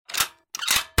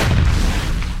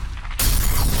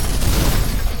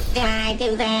Did I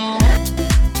do that?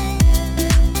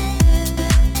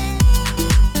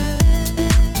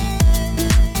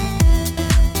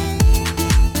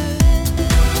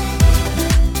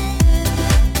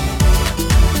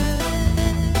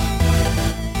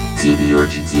 TV or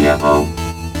GTFO.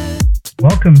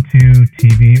 Welcome to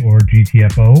TV or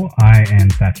GTFO. I am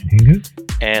Sachin Hingus.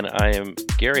 And I am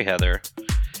Gary Heather.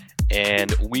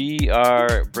 And we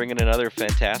are bringing another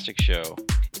fantastic show.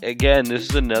 Again, this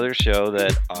is another show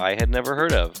that I had never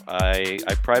heard of. I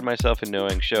pride myself in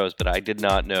knowing shows, but I did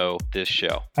not know this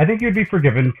show. I think you'd be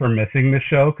forgiven for missing the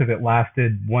show because it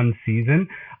lasted one season.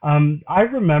 I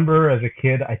remember as a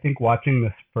kid, I think, watching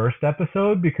this first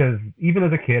episode because even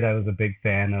as a kid, I was a big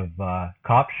fan of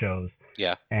cop shows.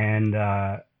 Yeah. And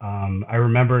I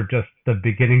remember just the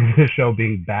beginning of the show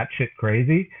being batshit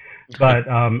crazy. But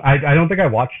I don't think I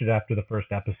watched it after the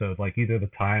first episode. Like either the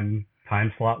time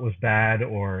slot was bad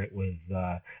or it was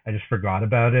I just forgot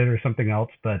about it or something else.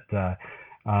 But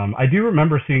I do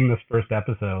remember seeing this first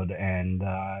episode, and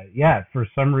for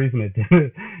some reason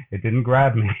it didn't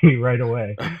grab me right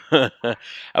away.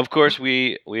 Of course,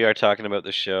 we are talking about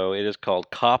the show. It is called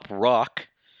Cop Rock.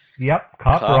 Yep,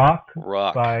 Cop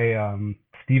Rock by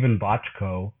Steven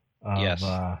Bochco Yes.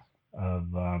 of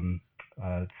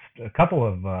a couple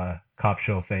of cop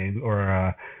show fame,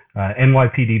 or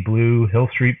NYPD Blue, Hill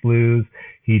Street Blues.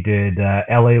 He did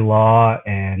LA Law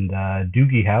and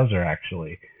Doogie Howser,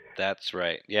 actually. That's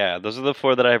right. Yeah, those are the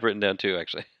four that I've written down too,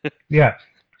 actually. Yeah,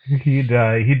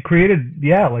 he'd created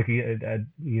like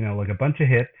a bunch of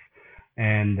hits,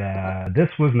 and this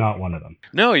was not one of them.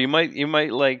 No, you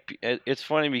might like. It's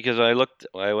funny because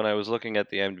when I was looking at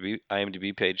the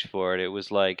IMDb page for it, it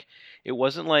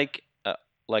wasn't like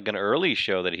an early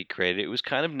show that he created. It was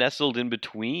kind of nestled in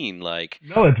between, like.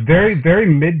 No, it's very very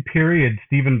mid-period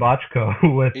Steven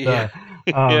Bochco with Yeah.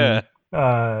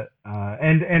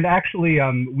 and actually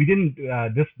we didn't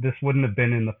this wouldn't have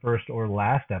been in the first or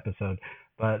last episode,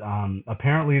 but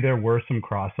apparently there were some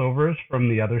crossovers from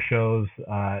the other shows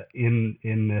in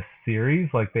this series.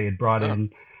 Like they had brought in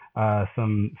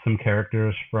some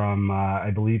characters from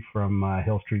I believe from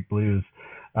Hill Street Blues,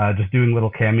 just doing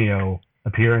little cameo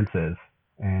appearances,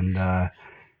 and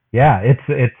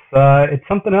it's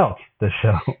something else, this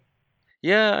show.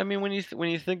 Yeah, I mean, when you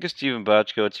think of Steven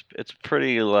Bochco, it's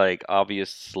pretty like obvious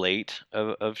slate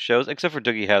of shows, except for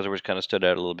Doogie Howser, which kind of stood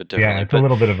out a little bit differently. Yeah, it's a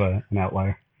little bit of an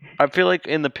outlier. I feel like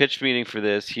in the pitch meeting for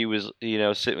this, he was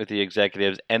sitting with the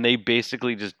executives, and they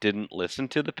basically just didn't listen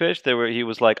to the pitch. He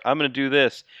was like, "I'm going to do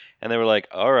this," and they were like,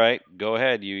 "All right, go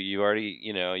ahead. You already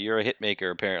you're a hit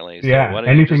maker apparently. So yeah, why don't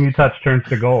anything you just touch turns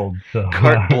to gold." So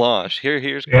carte blanche.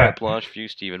 Here's Yeah. carte blanche for you,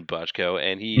 Steven Bochco,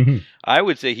 and I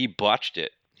would say he botched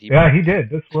it. He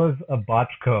did. This was a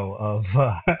Bochco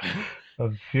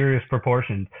of serious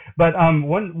proportions. But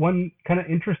one kind of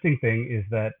interesting thing is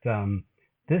that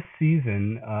this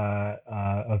season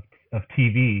of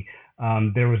TV,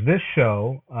 there was this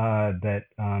show that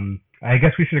I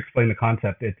guess we should explain the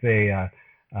concept. It's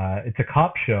a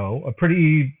cop show, a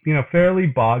pretty fairly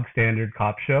bog standard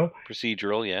cop show.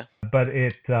 Procedural, yeah. But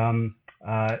it's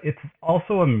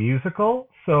also a musical,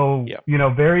 so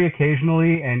Yep. very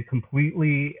occasionally and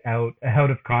completely out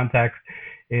of context,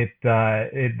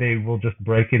 they will just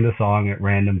break into song at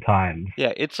random times.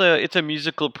 Yeah, it's a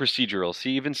musical procedural.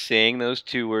 See, even saying those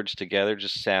two words together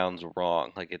just sounds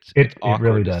wrong. Like it's awkward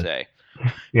really to does. say.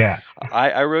 Yeah,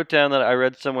 I wrote down that I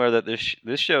read somewhere that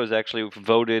this show is actually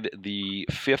voted the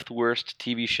 5th worst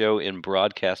TV show in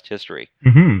broadcast history.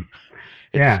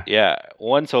 Yeah. It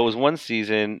was one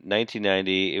season,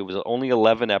 1990. It was only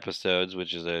 11 episodes,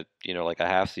 which is like a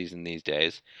half season these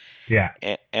days. Yeah.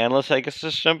 And let's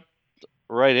just jump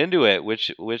right into it, which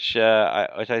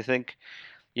I think,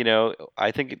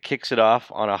 I think it kicks it off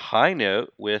on a high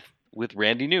note with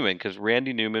Randy Newman, because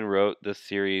Randy Newman wrote the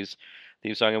series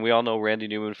theme song, and we all know Randy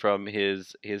Newman from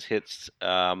his hits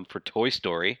for Toy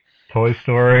Story. Toy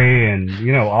Story and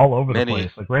all over the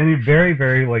place. Like Randy, very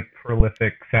very like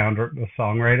prolific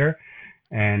songwriter,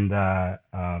 and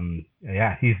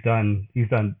he's done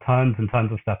tons and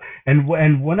tons of stuff. And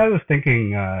when I was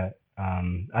thinking, I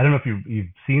don't know if you've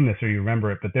seen this or you remember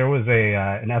it, but there was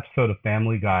an episode of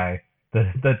Family Guy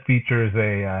that features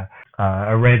a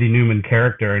Randy Newman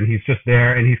character, and he's just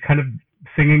there and he's kind of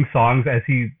singing songs as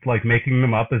he's like making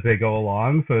them up as they go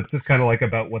along. So it's just kind of like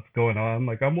about what's going on.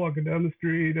 Like I'm walking down the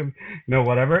street and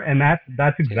whatever. And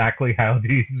that's exactly how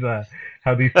these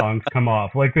songs come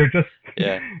off. Like they're just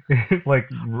like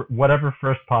whatever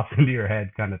first pops into your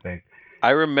head kind of thing. I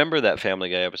remember that Family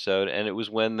Guy episode, and it was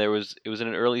when it was in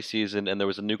an early season, and there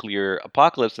was a nuclear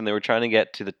apocalypse, and they were trying to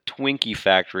get to the Twinkie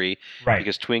factory Right.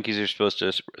 because Twinkies are supposed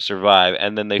to survive,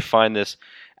 and then they find this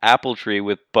apple tree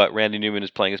but Randy Newman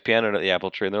is playing his piano at the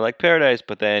apple tree, and they're like paradise,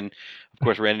 but then of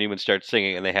course Randy Newman starts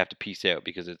singing, and they have to peace out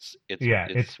because it's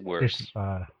worse. It's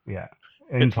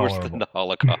It's worse intolerable. than the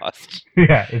Holocaust.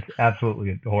 Yeah, it's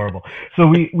absolutely horrible. So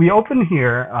we open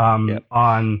here Yep.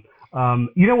 on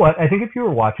you know what? I think if you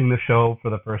were watching the show for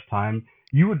the first time,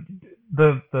 you would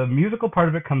the musical part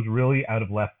of it comes really out of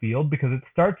left field because it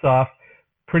starts off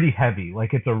pretty heavy.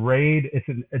 Like it's a raid.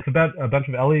 It's about a bunch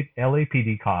of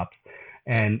LAPD cops,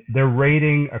 and they're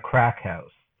raiding a crack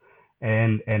house.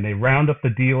 And they round up the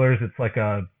dealers. It's like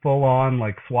a full-on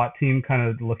like SWAT team kind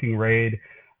of looking raid.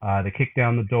 They kick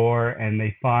down the door and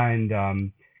they find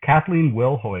Kathleen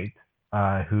Wilhoit,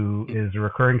 who is a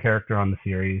recurring character on the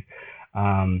series.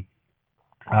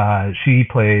 She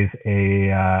plays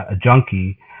a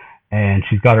junkie, and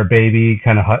she's got her baby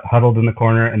kind of huddled in the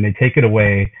corner, and they take it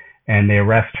away and they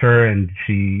arrest her, and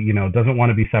she doesn't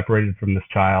want to be separated from this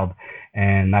child,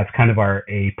 and that's kind of our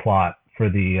A plot for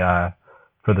the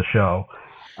show.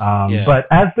 Yeah. But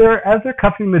as they're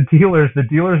cuffing the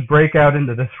dealers break out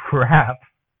into this rap.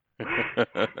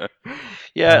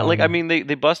 Yeah, like I mean,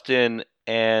 they bust in,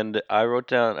 and I wrote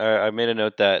down, or I made a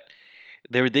note that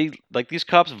they like these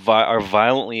cops are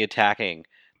violently attacking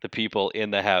the people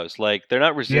in the house. Like they're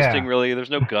not resisting really. There's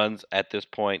no guns at this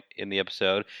point in the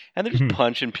episode, and they're just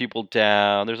punching people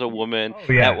down. There's a woman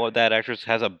that actress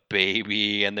has a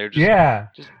baby, and they're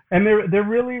just and they're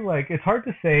really like, it's hard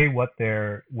to say what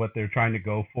they're trying to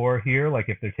go for here. Like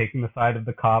if they're taking the side of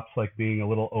the cops, like being a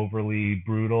little overly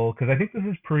brutal, because I think this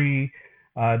is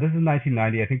this is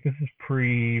 1990. I think this is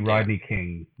pre Rodney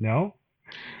King. No.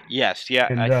 Yes, yeah,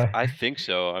 And, I think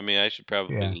so. I mean, I should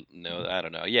probably know. I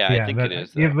don't know. Yeah, I think it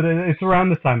is. Yeah, but it's around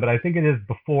this time. But I think it is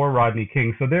before Rodney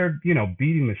King. So they're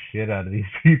beating the shit out of these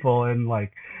people, and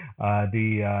like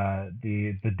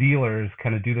the dealers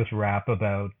kind of do this rap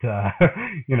about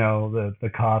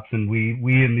the cops, and we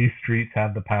in these streets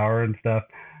have the power and stuff.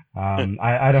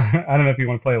 I don't know if you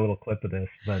want to play a little clip of this,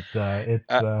 but it's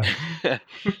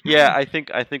yeah, I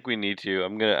think we need to.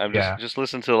 I'm just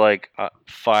listen to like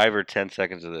 5 or 10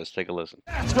 seconds of this. Take a listen.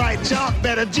 That's right, y'all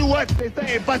better do what they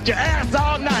say. Bust your ass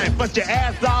all night, bust your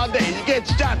ass all day. You get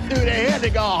shot through the head,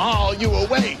 they gonna haul you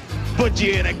away, put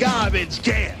you in a garbage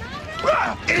can.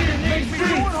 In these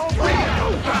streets, we got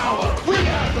the power. We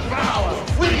got the power.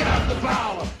 We got the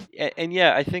power. And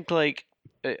yeah, I think like.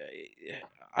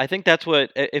 I think that's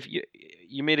what, if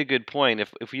you made a good point.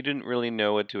 If you didn't really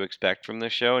know what to expect from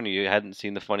this show and you hadn't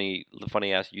seen the funny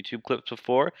ass YouTube clips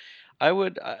before, I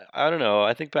don't know.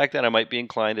 I think back then I might be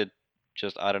inclined to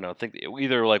just, I don't know, think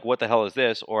either like what the hell is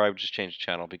this, or I would just change the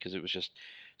channel because it was just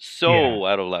so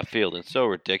out of left field and so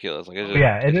ridiculous. Like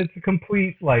and it's a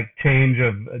complete like change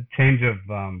of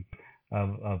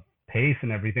pace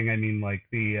and everything. I mean, like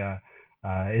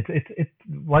it's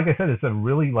like I said, it's a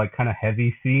really like kind of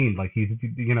heavy scene. Like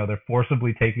they're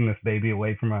forcibly taking this baby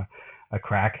away from a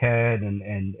crackhead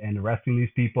and arresting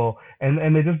these people,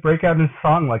 and they just break out in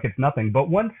song like it's nothing. But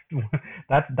once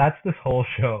that's this whole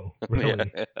show,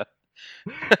 really.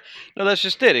 No, that's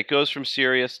just it. It goes from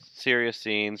serious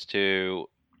scenes to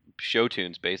show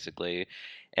tunes, basically.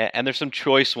 And there's some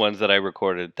choice ones that I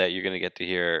recorded that you're gonna get to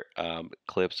hear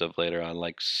clips of later on,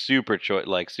 like super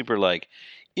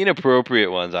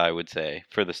inappropriate ones, I would say,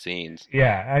 for the scenes.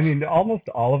 Yeah, I mean, almost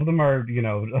all of them are,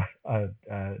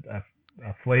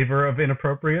 a flavor of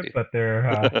inappropriate, but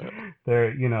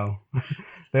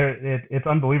it's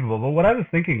unbelievable. But what I was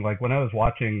thinking, like when I was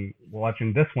watching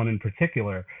this one in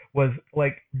particular, was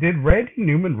like, did Randy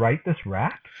Newman write this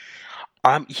rap?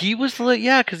 He was like,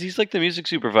 yeah, because he's like the music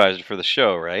supervisor for the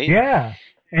show, right? Yeah.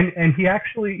 And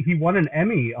he won an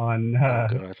Emmy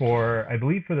on for, I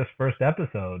believe, for this first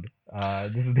episode.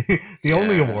 This is the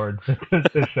only award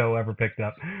this show ever picked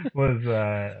up, was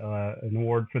an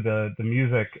award for the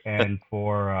music and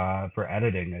for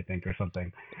editing, I think, or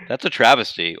something. That's a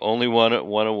travesty. Only one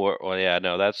award. Well, yeah,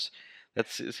 no, it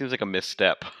seems like a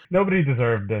misstep. Nobody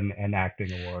deserved an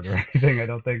acting award or anything, I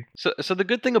don't think. So the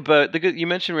good thing about you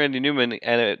mentioned Randy Newman,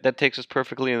 and that takes us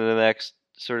perfectly into the next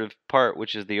sort of part,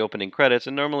 which is the opening credits.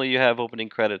 And normally you have opening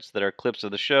credits that are clips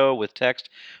of the show with text,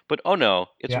 but oh no,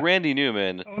 it's Randy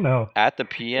Newman at the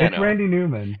piano. It's Randy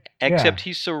Newman. Except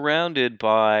he's surrounded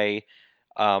by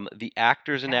the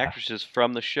actors and actresses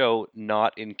from the show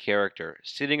not in character,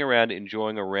 sitting around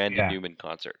enjoying a Randy Newman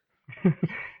concert.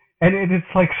 And it's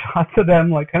like shots of them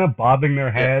like kind of bobbing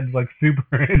their heads, like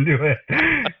super into it.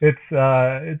 It's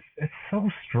so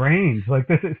strange. Like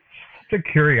this is just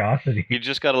a curiosity. You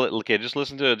just gotta okay. Just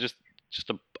listen to just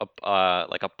a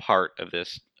like a part of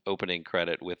this opening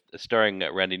credit with starring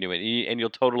Randy Newman, and you'll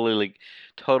totally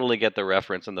get the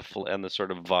reference and the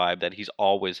sort of vibe that he's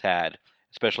always had,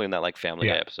 especially in that like Family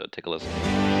Guy episode. Take a listen.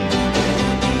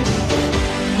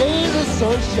 Days of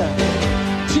sunshine,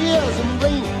 tears and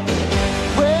rain,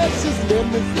 precious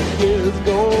memories of years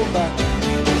gone by.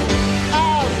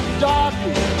 Hours of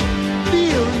darkness,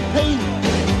 fear and pain,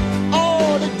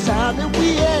 all the time that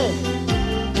we had.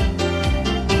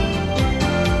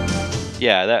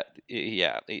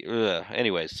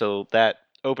 Anyway, so that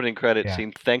opening credit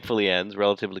scene thankfully ends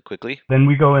relatively quickly. Then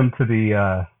we go into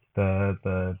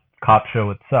the cop show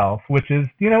itself, which is,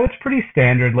 it's pretty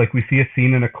standard. Like, we see a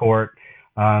scene in a court.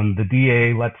 The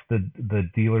DA lets the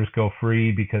dealers go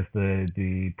free because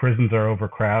the prisons are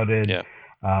overcrowded. Yeah.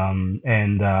 At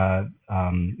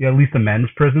least the men's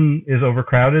prison is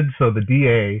overcrowded. So the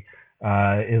DA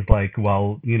is like,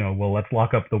 well, let's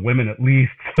lock up the women at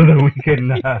least so that we can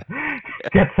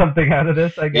get something out of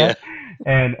this, I guess.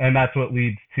 Yeah. And that's what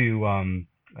leads to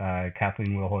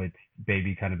Kathleen Wilhoit's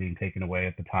baby kind of being taken away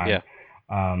at the time. Yeah.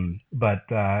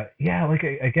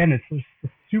 Again, it's just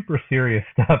super serious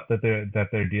stuff that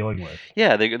they're dealing with.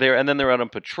 Yeah, they're and then they're out on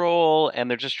patrol and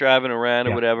they're just driving around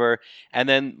or whatever. And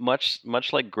then much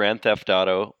like Grand Theft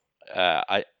Auto,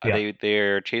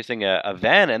 they're chasing a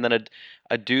van, and then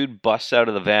a dude busts out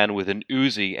of the van with an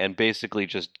Uzi and basically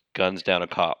just guns down a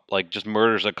cop, like just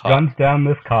murders a cop. Guns down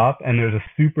this cop, and there's a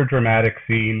super dramatic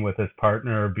scene with his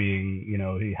partner being,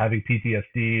 he having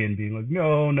PTSD and being like,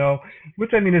 no,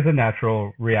 which I mean is a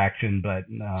natural reaction, but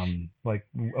like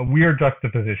a weird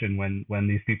juxtaposition when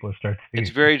these people start seeing.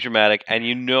 It's very dramatic, and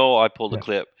I pulled a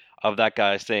clip of that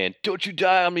guy saying, "Don't you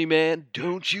die on me, man!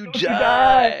 Don't you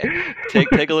die!"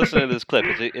 Take a listen to this clip.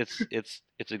 It's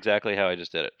exactly how I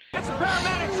just did it. It's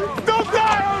paramedics! Don't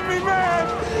die on me, man!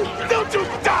 Don't you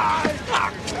die!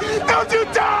 Don't you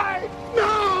die!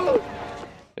 No!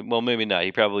 Well, maybe not.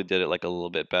 He probably did it like a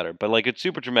little bit better, but like it's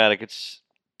super dramatic. It's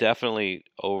definitely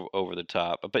over the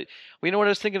top. But you know what I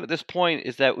was thinking at this point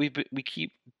is that we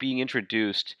keep being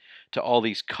introduced to all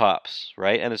these cops,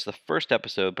 right? And it's the first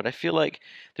episode, but I feel like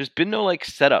there's been no like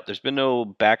setup. There's been no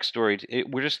backstory.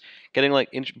 We're just getting like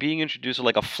being introduced to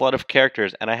like a flood of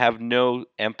characters, and I have no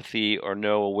empathy or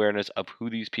no awareness of who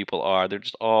these people are. They're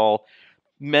just all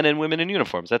men and women in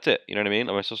uniforms. That's it. You know what I mean?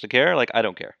 Am I supposed to care? Like, I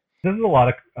don't care. There's a lot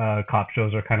of cop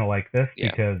shows are kind of like this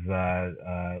because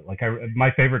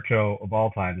my favorite show of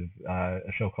all time is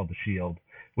a show called The Shield,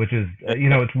 which is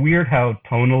it's weird how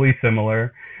tonally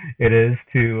similar it is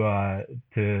to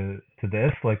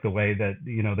this, like the way that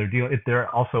they're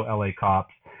also LA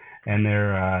cops, and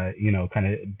they're kind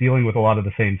of dealing with a lot of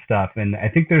the same stuff. And I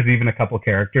think there's even a couple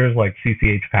characters like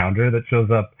CCH Pounder that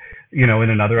shows up in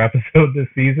another episode this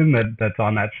season that's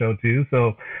on that show too.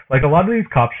 So like a lot of these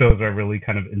cop shows are really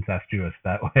kind of incestuous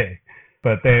that way.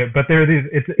 But they're these.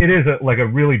 It is a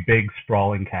really big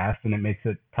sprawling cast, and it makes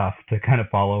it tough to kind of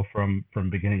follow from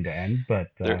beginning to end. But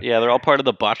they're all part of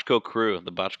the Bochco crew,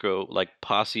 the Bochco like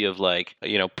posse of like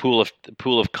pool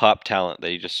of cop talent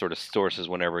that he just sort of sources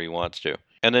whenever he wants to.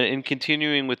 And then in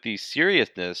continuing with the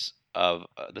seriousness of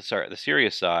the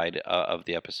serious side of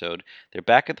the episode, they're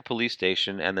back at the police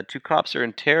station, and the two cops are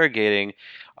interrogating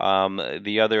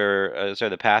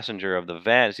the passenger of the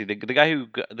van. See, the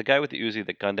guy with the Uzi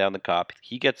that gunned down the cop,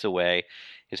 he gets away.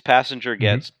 His passenger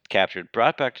gets captured,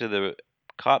 brought back to the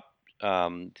cop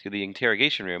to the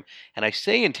interrogation room. And I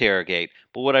say interrogate,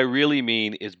 but what I really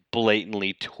mean is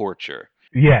blatantly torture.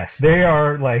 Yes, they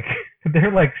are like.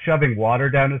 They're like shoving water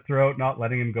down his throat, not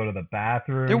letting him go to the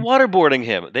bathroom. They're waterboarding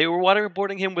him. They were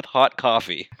waterboarding him with hot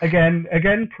coffee. Again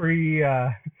pre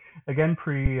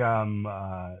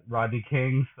Rodney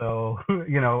King. So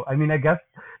I guess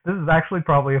this is actually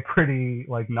probably a pretty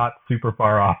like not super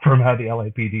far off from how the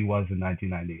LAPD was in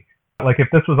 1990. Like if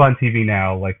this was on TV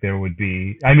now, like they would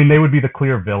be the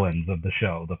clear villains of the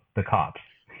show, the cops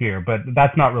here, but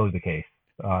that's not really the case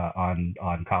on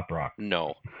Cop Rock.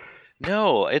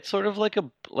 No, it's sort of like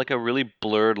a really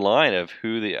blurred line of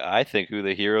who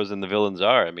the heroes and the villains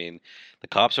are. I mean, the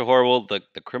cops are horrible, the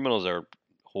criminals are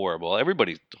horrible,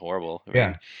 everybody's horrible.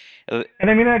 And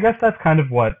I guess that's kind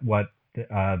of what the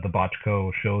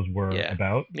Bochco shows were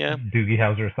about. Yeah. Doogie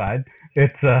Howser aside,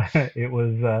 it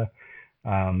was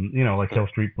like Hill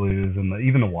Street Blues and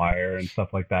even The Wire and stuff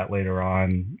like that later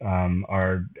on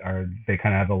are they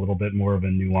kind of have a little bit more of a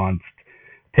nuanced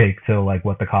take to like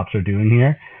what the cops are doing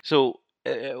here. So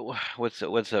what's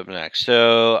up next?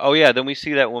 So then we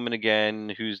see that woman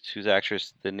again, who's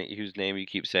actress, whose name you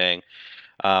keep saying.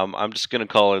 I'm just gonna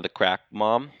call her the crack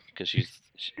mom because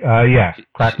Yeah,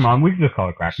 Crack Mom. We can just call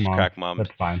her Crack Mom. Crack Mom.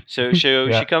 That's fine. So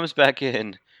she comes back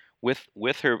in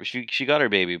with her. She got her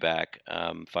baby back.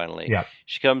 Finally. Yeah.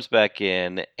 She comes back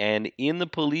in, and in the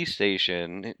police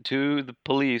station, to the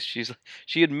police,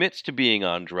 she admits to being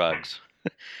on drugs.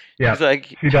 Yeah,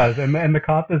 like, she does, and the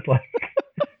cop is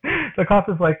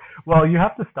like, well, you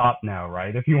have to stop now,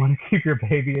 right? If you want to keep your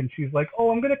baby, and she's like, oh,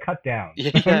 I'm gonna cut down.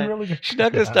 Yeah, really she's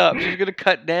not gonna stop. She's gonna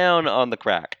cut down on the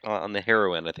crack, on the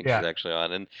heroin. I think she's actually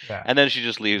on, and then she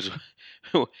just leaves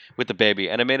with the baby.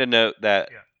 And I made a note that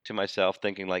to myself,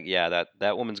 thinking like,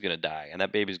 that woman's gonna die, and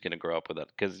that baby's gonna grow up with it,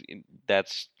 because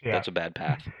that's a bad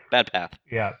path. Bad path.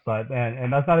 Yeah, but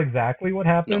and that's not exactly what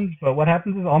happens. No. But what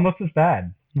happens is almost as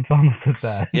bad. It's almost as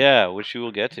bad. Yeah, which we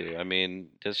will get to. I mean,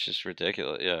 that's just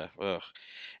ridiculous. Yeah. Ugh.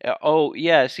 Oh,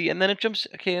 yeah. See, and then it jumps.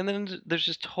 Okay, and then there's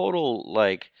this total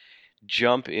like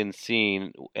jump in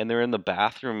scene, and they're in the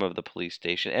bathroom of the police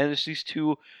station, and there's these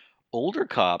two older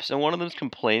cops, and one of them's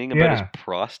complaining about his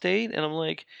prostate, and I'm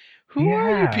like, who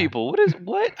are you people?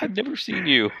 What? I've never seen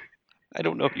you. I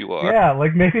don't know who you are. Yeah,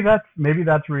 like maybe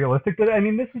that's realistic, but I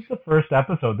mean, this is the first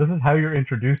episode. This is how you're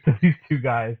introduced to these two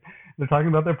guys. They're talking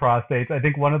about their prostates. I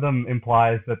think one of them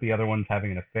implies that the other one's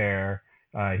having an affair.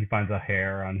 He finds a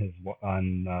hair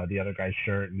on the other guy's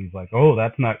shirt, and he's like, "Oh,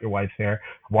 that's not your wife's hair."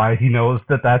 Why he knows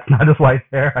that that's not his wife's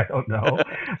hair, I don't know.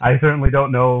 I certainly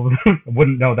don't know.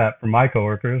 Wouldn't know that from my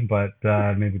coworkers, but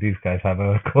maybe these guys have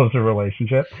a closer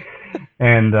relationship.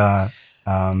 And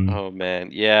oh man,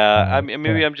 yeah. I mean,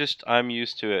 maybe I'm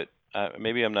used to it.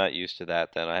 Maybe I'm not used to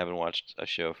that. Then I haven't watched a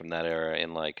show from that era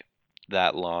in like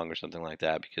that long or something like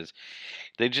that, because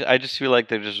I just feel like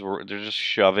they're just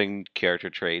shoving character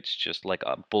traits, just like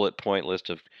a bullet point list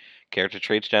of character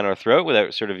traits down our throat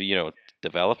without sort of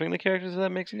developing the characters. If that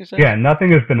makes any sense. Yeah,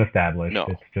 nothing has been established. No.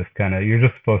 It's just kind of, you're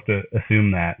just supposed to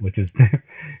assume that, which is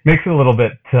makes it a little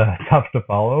bit tough to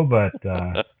follow, but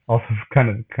also kind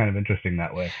of interesting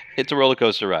that way. It's a roller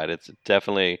coaster ride. It's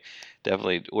definitely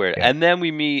weird. Yeah. And then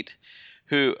we meet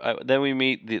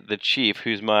the chief,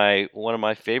 who's one of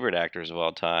my favorite actors of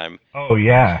all time. Oh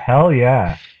yeah, hell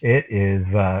yeah! It is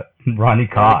Ronny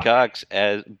Cox. Ronny Cox,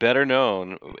 better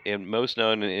known in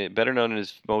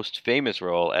his most famous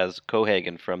role as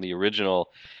Cohagen from the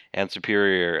original and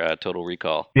superior Total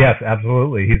Recall. Yes,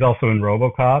 absolutely. He's also in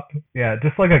RoboCop. Yeah,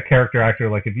 just like a character actor.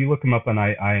 Like if you look him up on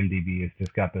IMDb, it's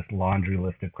just got this laundry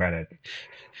list of credits.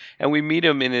 And we meet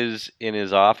him in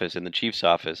his office, in the chief's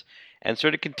office. And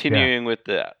sort of continuing with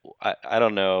I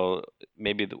don't know,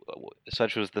 maybe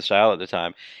such was the style at the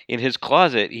time. In his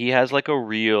closet, he has like a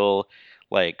real,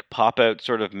 like pop-out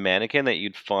sort of mannequin that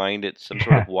you'd find at some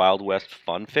sort of Wild West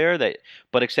fun fair.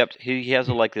 But except he has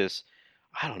like this,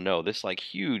 I don't know, this like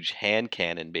huge hand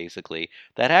cannon basically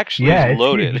that actually is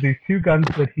loaded. These two guns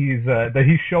that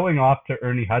he's showing off to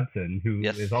Ernie Hudson, who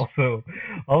is also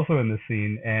in the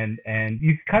scene, and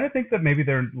you kind of think that maybe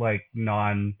they're like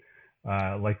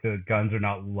like the guns are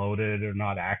not loaded or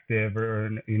not active or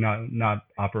not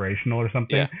operational or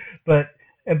something, but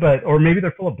or maybe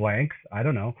they're full of blanks. I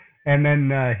don't know. And then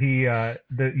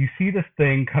you see this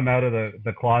thing come out of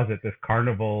the closet, this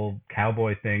carnival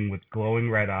cowboy thing with glowing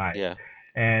red eyes. Yeah.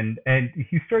 And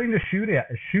he's starting to shoot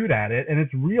at it, and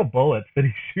it's real bullets that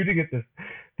he's shooting at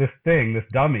this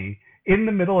dummy in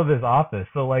the middle of his office.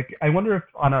 So like, I wonder if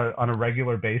on a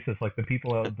regular basis, like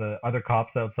the other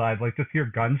cops outside, like just hear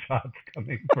gunshots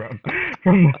coming from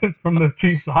the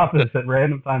chief's office at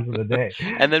random times of the day.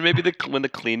 And then maybe when the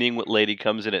cleaning lady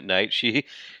comes in at night,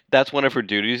 that's one of her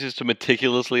duties, is to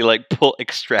meticulously like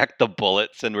extract the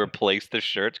bullets and replace the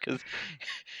shirts, because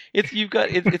it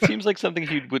seems like something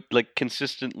he would like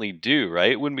consistently do,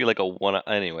 right? It wouldn't be like a one.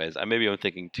 Anyways, maybe I'm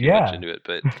thinking too much into it,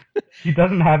 but he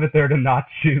doesn't have it there to not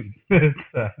shoot.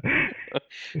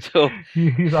 So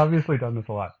he's obviously done this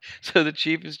a lot. So the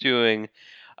chief is doing,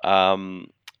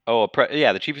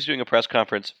 the chief is doing a press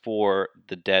conference for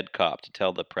the dead cop to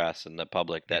tell the press and the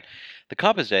public that the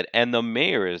cop is dead, and the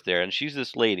mayor is there, and she's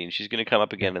this lady, and she's going to come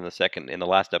up again in the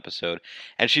last episode,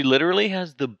 and she literally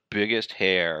has the biggest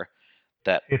hair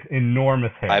that it's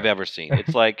enormous hair I've ever seen.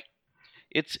 It's like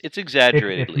it's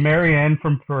exaggerated. It's Marianne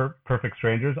from Perfect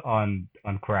Strangers on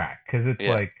crack, because it's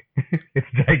like it's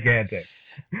gigantic.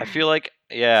 I feel like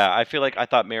I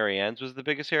thought Marianne's was the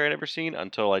biggest hair I'd ever seen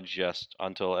until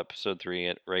episode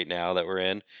 3 right now that we're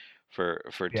in for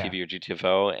TV or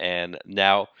GTFO, and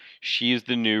now she's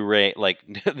the new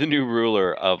the new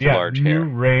ruler of large hair.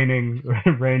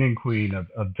 reigning queen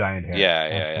of giant hair.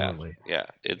 Yeah.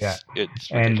 It's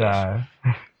ridiculous. And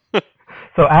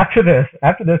So after this,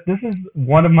 this is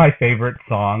one of my favorite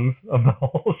songs of the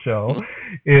whole show.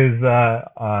 Is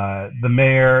the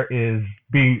mayor is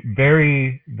being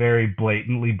very, very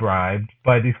blatantly bribed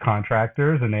by these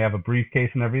contractors, and they have a briefcase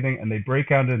and everything, and they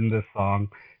break out into this song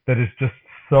that is just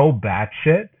so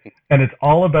batshit, and it's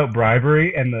all about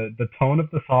bribery, and the tone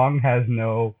of the song has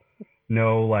no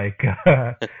like.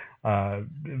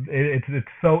 It's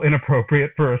so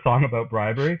inappropriate for a song about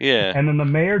bribery. Yeah. And then the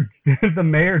mayor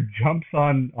jumps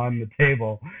on the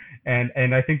table, and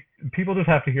I think people just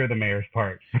have to hear the mayor's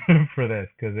part for this,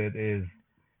 because it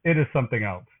is something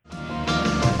else.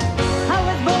 I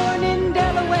was born in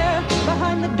Delaware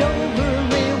behind the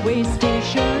Dover railway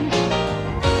station.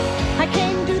 I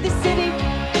came to the city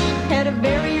at a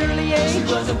very early age. She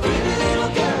was a pretty little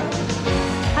girl.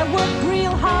 I worked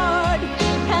real hard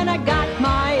and I got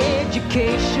my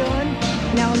education.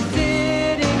 Now I'm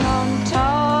sitting on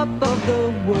top of the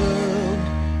world.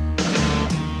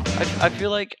 I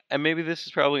feel like, and maybe this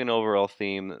is probably an overall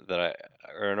theme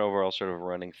or an overall sort of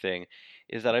running thing,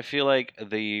 is that I feel like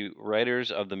the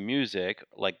writers of the music,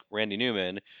 like Randy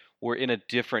Newman, were in a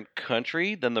different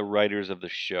country than the writers of the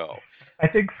show. I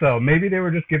think so. Maybe they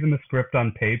were just given the script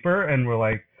on paper and were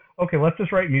like, okay, let's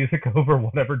just write music over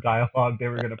whatever dialogue they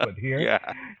were going to put here.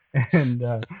 Yeah. And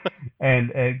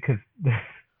because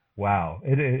wow,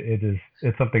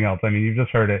 it's something else. I mean, you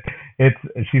just heard it.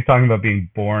 She's talking about being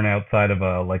born outside of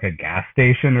a gas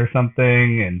station or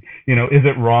something, and is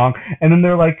it wrong? And then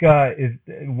they're like, is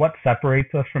what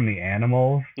separates us from the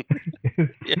animals?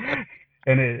 Yeah.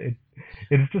 And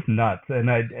it's just nuts. And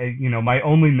I my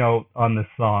only note on this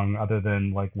song, other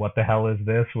than like, what the hell is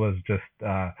this, was just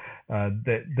that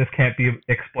this can't be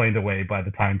explained away by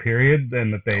the time period,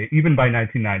 and that they, even by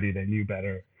 1990, they knew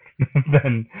better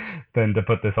than to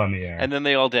put this on the air. And then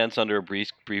they all dance under a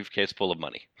briefcase full of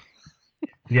money.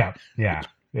 Yeah.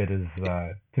 It is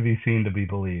to be seen to be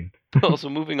believed. Well, so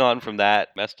moving on from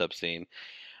that messed up scene,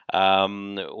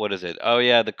 what is it? Oh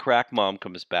yeah, the crack mom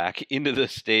comes back into the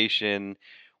station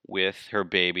with her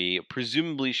baby.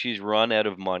 Presumably she's run out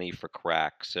of money for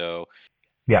crack, so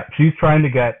yeah, she's trying to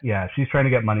get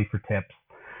money for tips,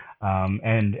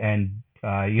 and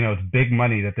it's big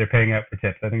money that they're paying out for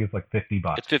tips. I think it's like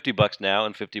 $50. It's $50 now,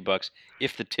 and $50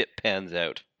 if the tip pans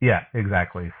out. Yeah,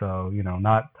 exactly. So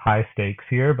not high stakes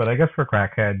here, but I guess for a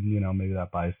crackhead, maybe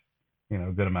that buys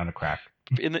a good amount of crack.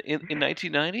 In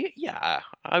 1990, yeah,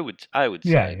 I would say,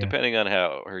 yeah. Depending on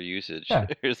how her usage Yeah.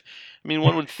 is. I mean,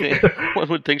 one would think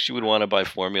she would want to buy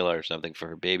formula or something for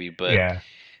her baby, but yeah.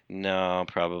 No,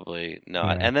 probably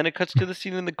not. Yeah. And then it cuts to the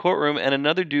scene in the courtroom, and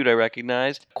another dude I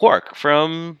recognized, Quark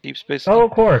from Deep Space Nine. Oh,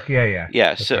 Quark, yeah. Yeah,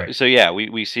 That's so right. so yeah,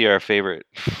 we see our favorite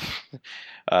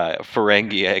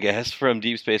Ferengi, I guess, from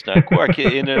Deep Space Nine, Quark,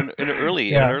 in an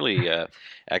early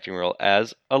acting role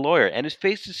as a lawyer, and his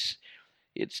face is.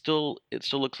 It still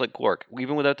looks like Quark,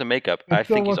 even without the makeup. I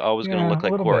think he's always going to look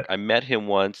like Quark. I met him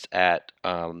once at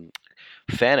Fan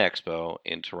Expo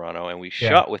in Toronto, and we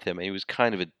shot with him, and he was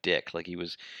kind of a dick. Like he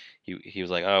was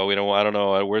like, oh, I don't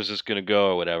know, where's this going to go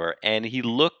or whatever. And he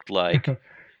looked like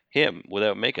him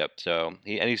without makeup. So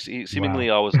he seemingly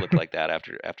always looked like that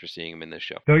after seeing him in this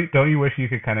show. Don't you wish you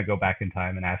could kind of go back in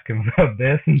time and ask him about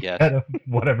this instead of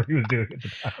whatever he was doing at the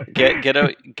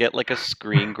time? Get like a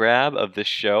screen grab of this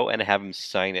show and have him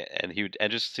sign it, and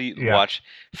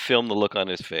film the look on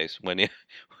his face when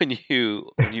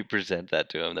you present that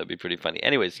to him. That'd be pretty funny.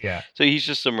 Anyways, so he's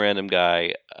just some random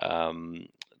guy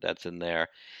that's in there,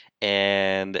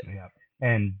 and. Yeah.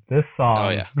 And this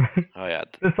song,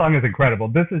 this song is incredible.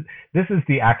 This is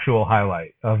the actual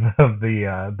highlight of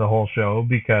the whole show,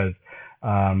 because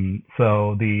they're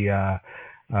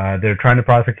trying to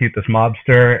prosecute this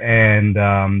mobster, and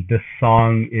this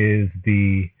song is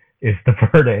the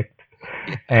verdict,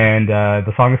 and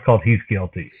the song is called "He's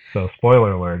Guilty." So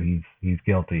spoiler alert, he's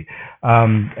guilty.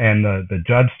 And the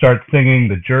judge starts singing,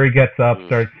 the jury gets up,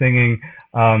 starts singing.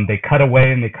 They cut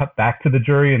away and they cut back to the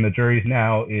jury, and the jury's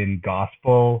now in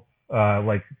gospel,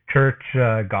 like church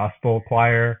gospel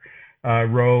choir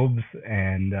robes,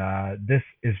 and this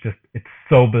is it's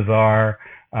so bizarre.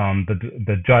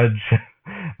 The judge,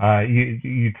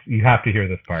 you have to hear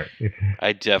this part.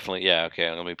 I definitely,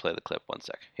 okay. Let me play the clip 1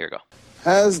 sec. Here we go.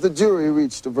 Has the jury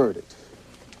reached a verdict?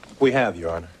 We have,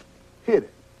 Your Honor. Hit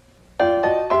it.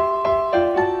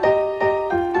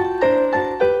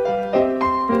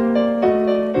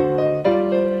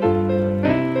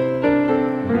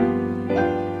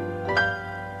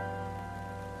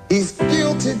 He's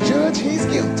guilty, Judge, he's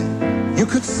guilty. You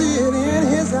could see it in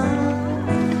his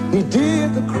eyes. He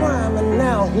did the crime and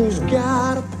now he's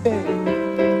gotta pay.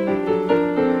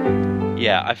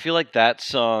 Yeah, I feel like that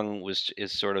song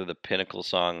is sort of the pinnacle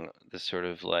song, the sort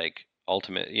of like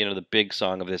ultimate, the big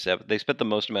song of this episode. They spent the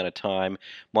most amount of time,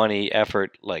 money,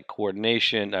 effort, like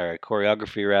coordination or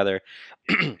choreography rather,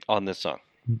 on this song.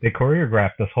 They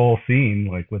choreographed this whole scene,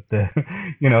 like with the,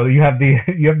 you have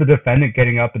the defendant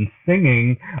getting up and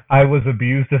singing, "I was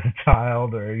abused as a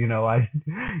child," or I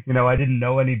didn't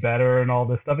know any better, and all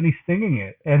this stuff, and he's singing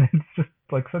it, and it's just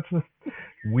like such this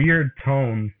weird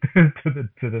tone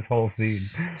to this whole scene.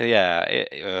 Yeah,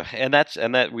 and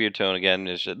that weird tone again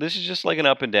this is just like an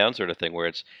up and down sort of thing where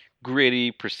it's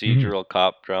gritty procedural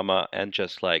cop drama and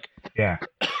just like Yeah.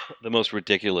 the most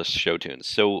ridiculous show tunes.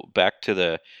 So back to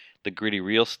the gritty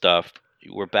real stuff.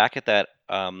 We're back at that.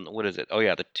 What is it? Oh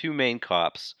yeah, the two main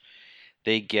cops.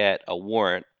 They get a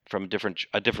warrant from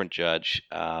a different judge.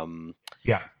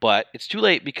 Yeah. But it's too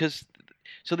late because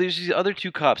so there's these other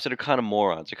two cops that are kind of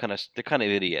morons. They're kind of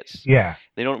idiots. Yeah.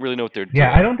 They don't really know what they're doing.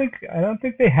 Yeah, I don't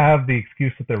think they have the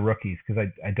excuse that they're rookies,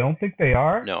 because I don't think they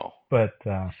are. No. But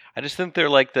I just think they're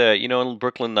like in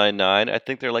Brooklyn Nine-Nine, I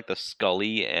think they're like the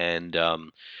Scully and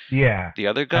yeah, the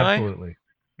other guy. Absolutely.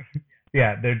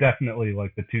 Yeah, they're definitely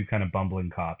like the two kind of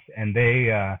bumbling cops, and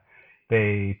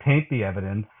they taint the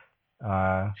evidence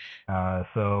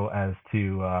so as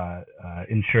to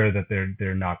ensure that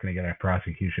they're not going to get a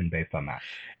prosecution based on that.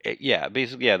 Yeah,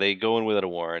 basically, yeah, they go in without a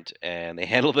warrant and they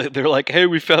handle it. They're like, "Hey,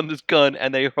 we found this gun,"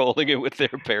 and they're holding it with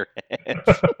their bare hands.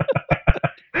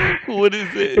 What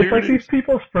is it? It's like these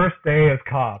people's first day as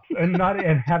cops, and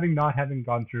having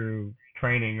gone through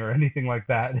training or anything like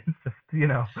that. It's just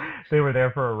they were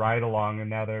there for a ride along, and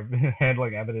now they're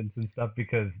handling evidence and stuff.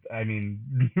 Because I mean,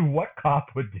 what cop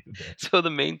would do this? So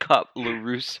the main cop,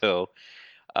 LaRusso,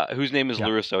 whose name is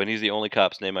LaRusso, and he's the only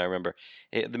cop's name I remember.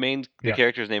 The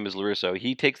character's name is LaRusso.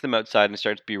 He takes them outside and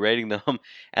starts berating them.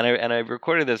 And I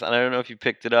recorded this, and I don't know if you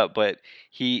picked it up, but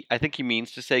I think he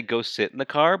means to say "go sit in the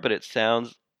car," but it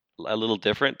sounds a little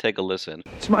different. Take a listen.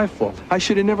 It's my fault. I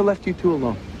should have never left you two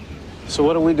alone. So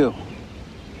what do we do?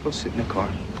 Go sit in the car.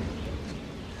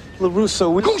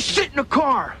 LaRusso, Go sit in the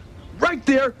car! Right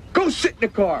there! Go sit in the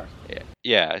car!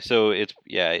 Yeah, so he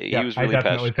was really I definitely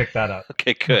passionate. picked that up.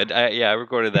 Okay, good. I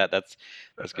recorded that. That's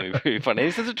going to be pretty fun. And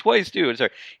he says it twice, too. Sorry.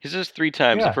 He says it 3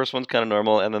 times. Yeah. The first one's kind of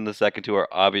normal, and then the second 2 are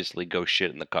obviously "go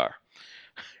shit in the car."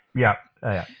 Yeah,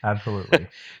 absolutely.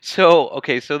 So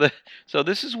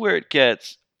this is where it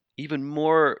gets even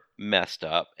more messed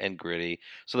up and gritty.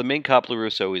 So the main cop,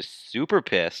 LaRusso, is super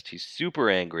pissed. He's super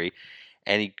angry,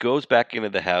 and he goes back into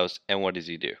the house, and what does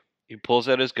he do? He pulls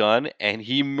out his gun, and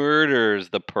he murders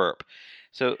the perp.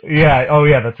 So yeah, oh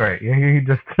yeah, that's right. He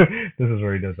just this is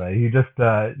where he does that. He just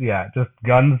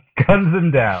guns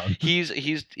him down. He's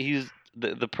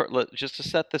the perp. Just to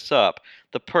set this up,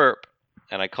 the perp,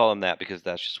 and I call him that because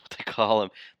that's just what they call him.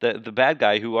 The bad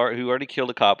guy who already killed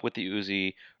a cop with the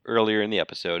Uzi earlier in the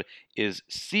episode is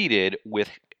seated with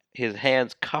his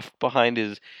hands cuffed behind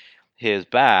his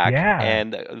back,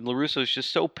 and LaRusso's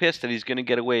just so pissed that he's going to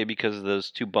get away because those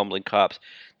two bumbling cops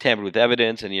tampered with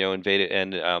evidence and invaded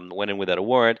and went in without a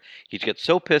warrant. He gets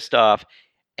so pissed off,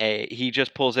 he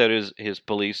just pulls out his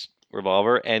police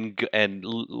revolver and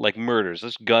like murders,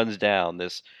 just guns down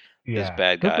this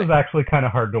bad guy. This was actually kind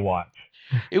of hard to watch.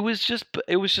 It was just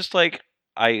like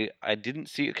I didn't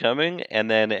see it coming,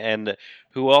 and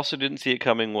who also didn't see it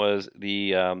coming was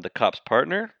the cop's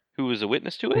partner, who was a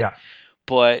witness to it. Yeah.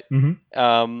 But and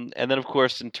then of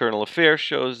course Internal Affairs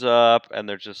shows up, and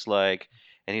they're just like,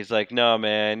 and he's like, "No,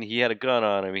 man, he had a gun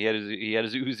on him. He had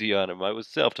his Uzi on him. I was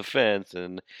self-defense."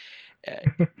 And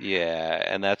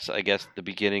and that's, I guess, the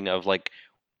beginning of like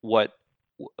what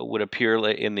would appear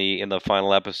in the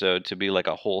final episode to be like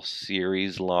a whole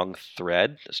series long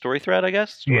story thread, I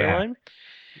guess, storyline.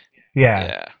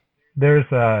 Yeah. There's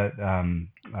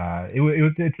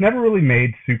it's never really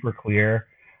made super clear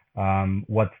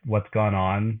what's gone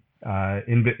on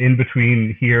in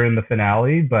between here and the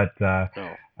finale, but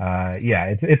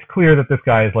it's clear that this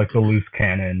guy is like the loose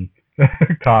cannon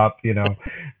cop,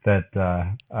 that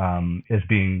is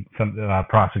being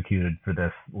prosecuted for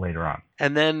this later on.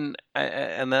 And then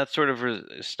that sort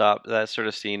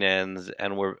of scene ends,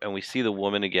 and we see the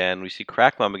woman again. We see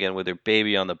Crack Mom again with her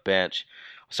baby on the bench.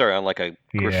 Sorry, on like a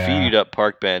graffitied up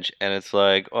park bench, and it's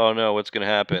like, oh no, what's gonna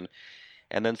happen?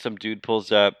 And then some dude pulls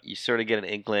up. You sort of get an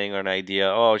inkling or an idea.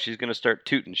 Oh, she's gonna start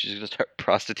tooting. She's gonna start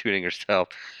prostituting herself.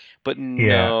 But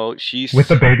no, she's with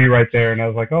the baby right there, and I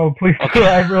was like, "Oh, please!" Okay.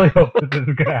 I really hope this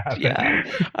isn't gonna happen. Yeah,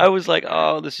 I was like,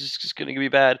 "Oh, this is just gonna be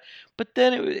bad." But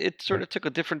then it sort of took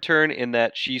a different turn in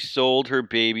that she sold her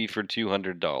baby for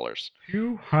 $200.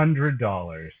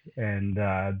 $200, and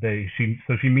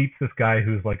she meets this guy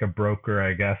who's like a broker,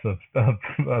 I guess, of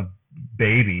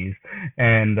babies,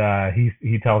 and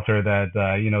he tells her that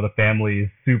the family is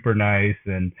super nice,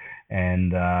 and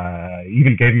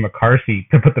even gave him a car seat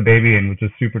to put the baby in, which is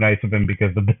super nice of him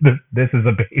because this is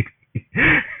a baby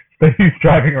that he's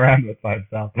driving around with by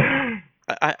himself.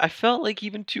 I felt like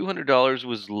even $200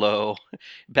 was low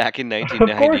back in Of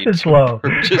 1990 course it's to low.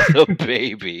 purchase a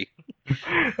baby.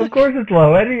 Of course it's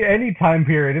low. Any time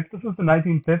period. If this was the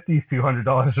 1950s,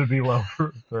 $200 would be low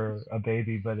for a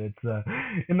baby, but it's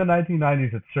in the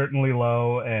 1990s it's certainly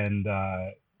low, and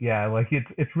like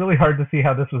it's really hard to see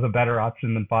how this was a better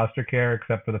option than foster care,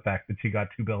 except for the fact that she got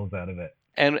 $2 bills out of it.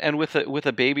 And with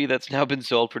a baby that's now been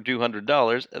sold for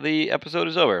 $200, the episode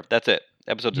is over. That's it.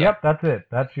 Episode's Yep, up. that's it.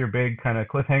 That's your big kind of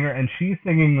cliffhanger. And she's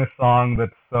singing this song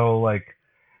that's so like,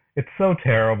 it's so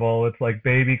terrible. It's like,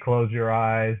 baby, close your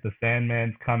eyes. The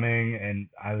Sandman's coming, and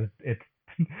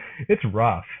it's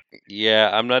rough.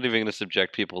 Yeah, I'm not even going to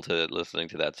subject people to listening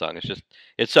to that song.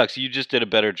 It sucks. You just did a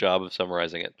better job of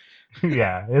summarizing it.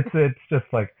 Yeah, it's just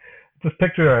like, just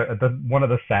picture one of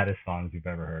the saddest songs you've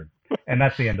ever heard. And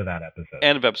that's the end of that episode.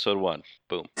 End of episode 1.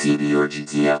 Boom. TV or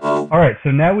GTFO. All right,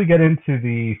 so now we get into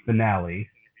the finale,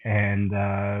 and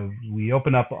we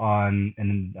open up on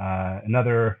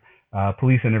another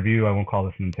police interview. I won't call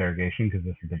this an interrogation because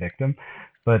this is the victim,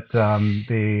 but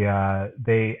they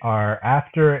are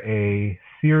after a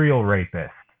serial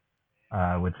rapist,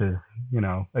 which is,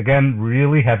 again,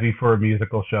 really heavy for a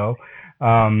musical show.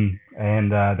 And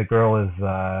the girl is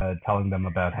telling them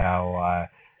about how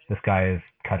this guy has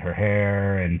cut her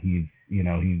hair, and he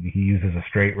uses a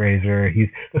straight razor.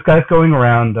 This guy's going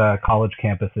around college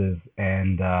campuses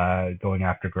and going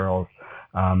after girls.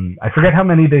 I forget how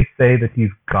many they say that he's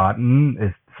gotten.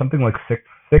 Is something like six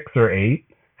or eight,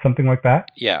 something like that.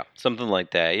 Yeah, something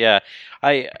like that.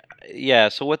 Yeah,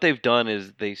 so what they've done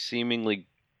is they seemingly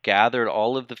gathered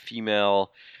all of the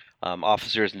female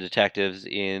officers and detectives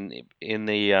in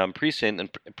the precinct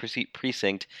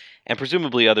and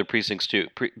presumably other precincts too,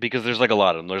 because there's like a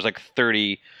lot of them. There's like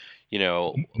 30,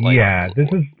 there's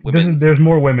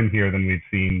more women here than we've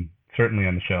seen certainly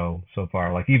on the show so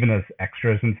far. Like, even as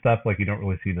extras and stuff, like, you don't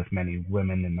really see this many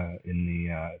women in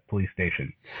the police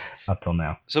station up till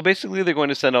now. So basically, they're going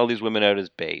to send all these women out as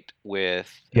bait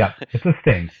with. Yeah, it's a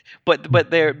sting. But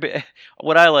what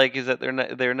I like is that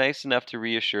they're nice enough to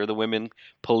reassure the women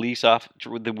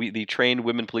the trained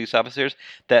women police officers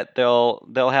that they'll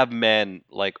have men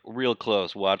like real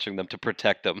close watching them to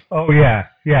protect them. Oh yeah,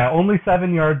 only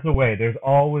 7 yards away. There's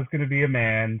always going to be a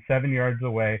man 7 yards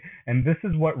away, and this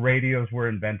is what radios were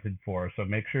invented for. So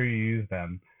make sure you use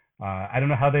them. I don't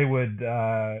know how they would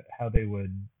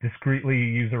discreetly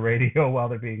use a radio while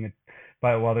they're being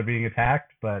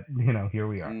attacked, but here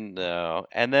we are. No,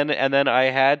 and then I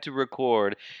had to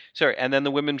record. Sorry, and then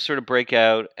the women sort of break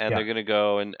out, and they're gonna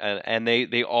go, and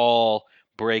they all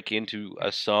break into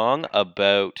a song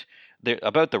about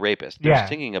the rapist. They're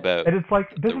singing about. And it's like,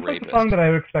 this is like the song that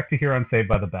I would expect to hear on Saved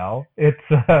by the Bell. It's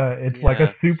like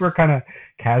a super kind of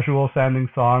casual sounding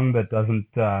song that doesn't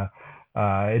it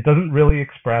doesn't really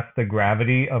express the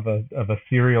gravity of a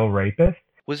serial rapist.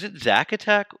 Was it Zack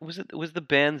Attack? Was the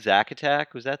band Zack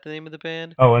Attack? Was that the name of the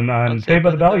band? Oh, and Saved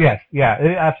by the Bell? Yes. Yeah,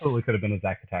 it absolutely could have been a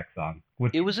Zack Attack song.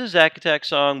 It was a Zack Attack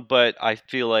song, but I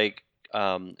feel like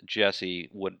Jesse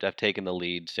would have taken the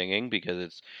lead singing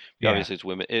because obviously it's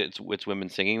women. It's women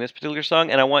singing this particular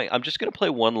song, and I'm just gonna play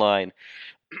one line.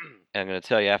 And I'm gonna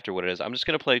tell you after what it is. I'm just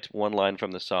gonna play one line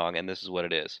from the song, and this is what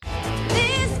it is.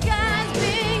 This guy's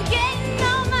been getting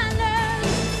on my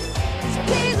nerves.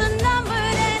 He's a number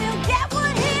and he'll get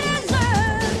what he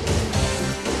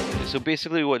deserves. So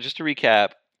basically, just to recap,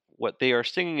 what they are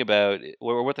singing about,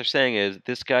 or what they're saying is,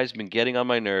 this guy's been getting on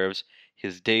my nerves.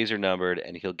 His days are numbered,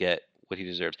 and he'll get what he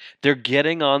deserves. They're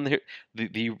getting on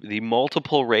the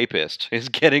multiple rapist is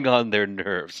getting on their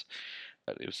nerves.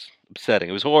 It was upsetting.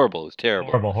 It was horrible. It was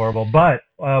terrible. Horrible. But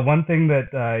one thing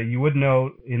that you would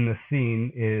note in the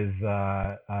scene is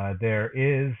there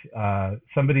is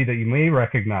somebody that you may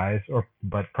recognize,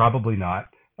 but probably not,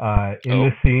 in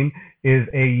this scene is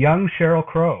a young Sheryl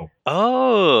Crow.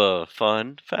 Oh,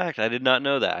 fun fact. I did not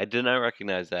know that. I did not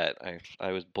recognize that.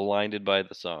 I was blinded by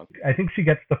the song. I think she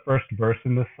gets the first verse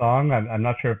in this song. I'm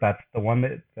not sure if that's the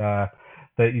one that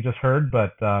you just heard,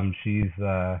 but she's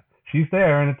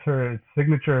there, and it's her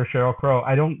signature Sheryl Crow.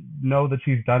 I don't know that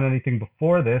she's done anything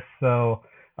before this, so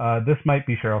this might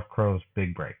be Sheryl Crow's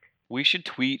big break. We should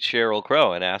tweet Sheryl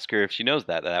Crow and ask her if she knows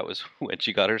that was when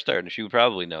she got her start, and she would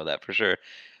probably know that for sure.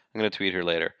 I'm going to tweet her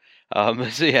later.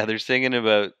 So yeah, they're singing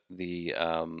about the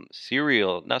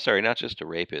not just a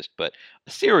rapist, but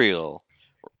a serial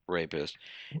rapist.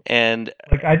 And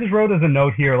like I just wrote as a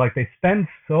note here, like they spend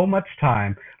so much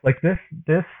time, like the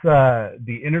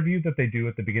interview that they do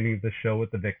at the beginning of the show with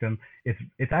the victim,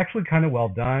 it's actually kind of well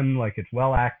done, like it's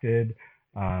well acted,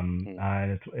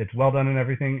 and it's well done and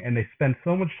everything, and they spend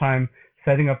so much time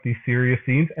setting up these serious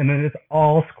scenes, and then it's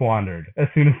all squandered as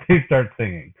soon as they start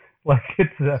singing. Like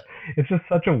it's just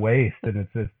such a waste, and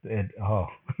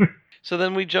So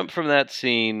then we jump from that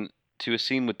scene to a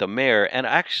scene with the mayor, and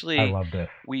actually, I love this.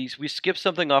 We skipped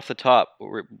something off the top.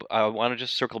 I want to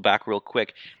just circle back real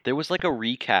quick. There was like a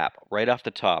recap right off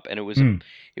the top, and it was maybe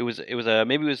it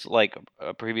was like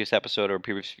a previous episode or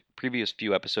previous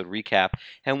few episode recap,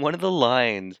 and one of the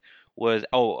lines was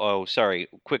sorry,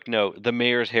 quick note, the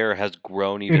mayor's hair has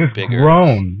grown even bigger.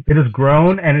 It has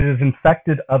grown, and it has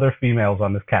infected other females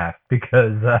on this cast,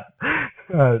 because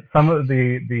some of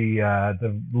the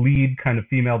lead kind of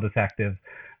female detective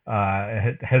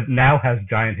has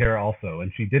giant hair also,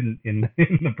 and she didn't in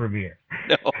the premiere.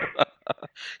 No.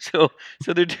 So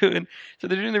they're doing the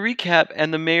recap,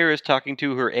 and the mayor is talking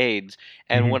to her aides,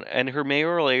 and and her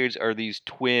mayoral aides are these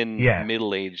twin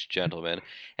middle-aged gentlemen,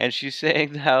 and she's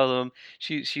saying how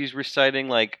she's reciting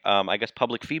like I guess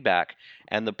public feedback,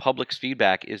 and the public's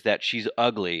feedback is that she's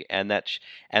ugly, and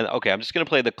okay, I'm just gonna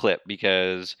play the clip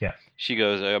because she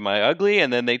goes, "Am I ugly?"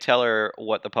 And then they tell her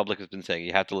what the public has been saying.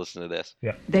 You have to listen to this.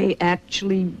 Yeah. They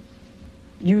actually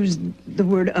used the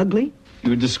word ugly?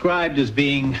 You were described as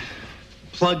being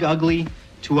plug ugly,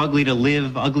 too ugly to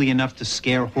live, ugly enough to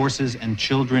scare horses and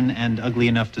children, and ugly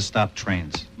enough to stop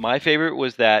trains. My favorite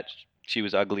was that she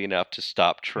was ugly enough to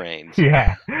stop trains.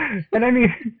 Yeah, and I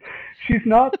mean, she's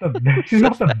not the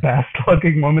best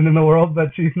looking woman in the world,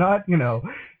 but she's not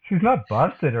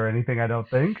busted or anything, I don't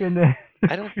think. And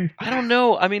I don't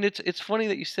know. I mean, it's funny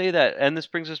that you say that, and this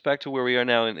brings us back to where we are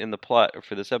now in the plot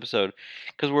for this episode,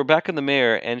 because we're back in the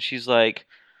mayor, and she's like,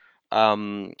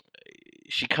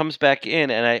 she comes back in,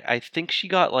 and I think she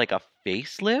got like a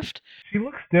facelift. She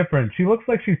looks different. She looks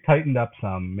like she's tightened up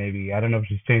some, maybe. I don't know if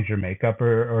she's changed her makeup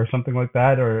or something like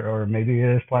that, or maybe it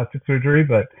is plastic surgery,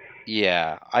 but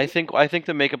yeah, I think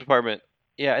the makeup department.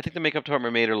 Yeah, I think the makeup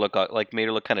department made her look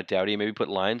kind of dowdy, maybe put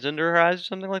lines under her eyes or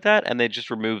something like that, and they just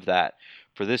removed that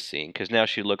for this scene because now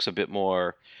she looks a bit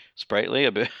more sprightly,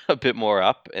 a bit more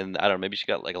up, and I don't know, maybe she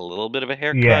got like a little bit of a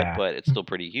haircut, but it's still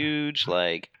pretty huge.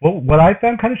 Like, well, what I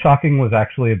found kind of shocking was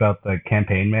actually about the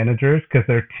campaign managers, because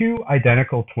they're two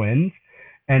identical twins,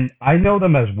 and I know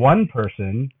them as one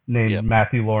person named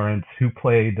Matthew Lawrence, who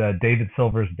played David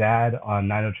Silver's dad on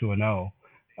 90210.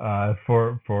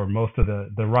 For most of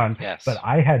the run, but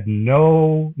I had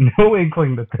no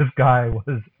inkling that this guy was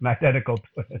an identical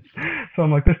twin. So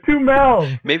I'm like, there's two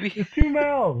Mels. There's two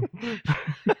Mels.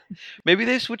 Maybe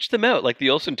they switched them out like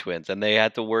the Olsen twins, and they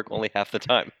had to work only half the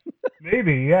time.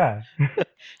 Maybe, yeah.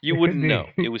 You wouldn't know.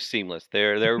 It was seamless.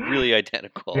 They're really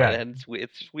identical, and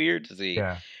it's weird to see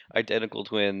identical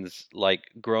twins, like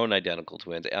grown identical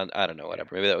twins. And I don't know,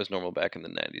 whatever. Maybe that was normal back in the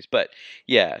 90s, but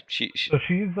yeah, so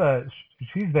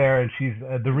she's there, and she's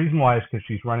the reason why is because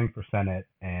she's running for Senate,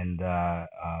 and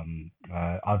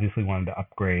obviously wanted to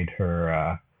upgrade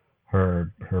her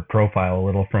profile a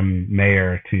little from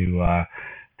mayor to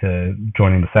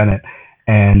joining the Senate.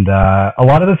 And a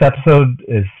lot of this episode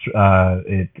is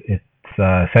it's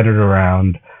centered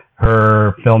around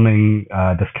her filming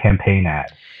this campaign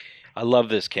ad. I love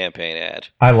this campaign ad.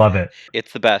 I love it.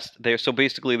 It's the best. They're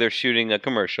shooting a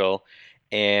commercial,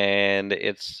 and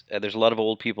there's a lot of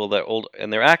old people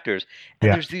and they're actors,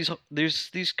 and there's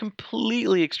these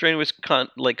completely extraneous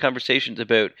conversations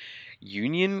about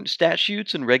union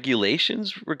statutes and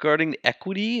regulations regarding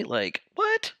equity. Like,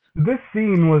 what? This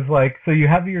scene was like, so you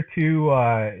have your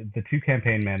the two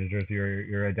campaign managers,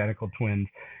 your identical twins,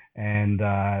 and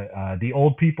the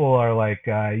old people are like,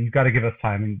 you got to give us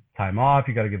time off,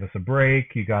 you got to give us a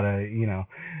break, you got to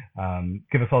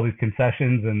give us all these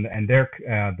concessions, and they're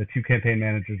the two campaign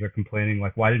managers are complaining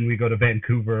like, why didn't we go to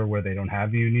Vancouver where they don't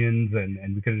have unions,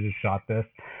 and we could have just shot this,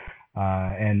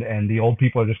 and the old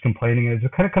people are just complaining, and it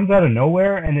just kind of comes out of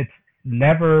nowhere, and it's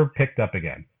never picked up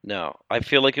again. No, I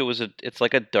feel like it's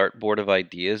like a dartboard of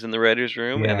ideas in the writer's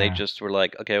room, and they just were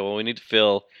like, okay, well, we need to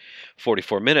fill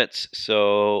 44 minutes,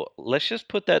 so let's just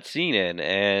put that scene in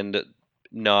and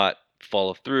not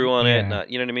follow through on it.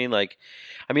 Not, you know what I mean? Like,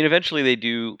 I mean, eventually they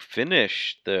do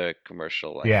finish the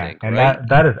commercial. I think, and right?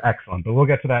 that is excellent. But we'll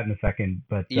get to that in a second.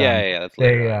 But that's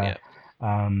later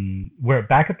on, we're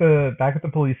back at the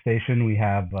police station. We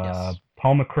have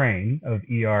Paul McCrane of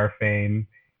ER fame.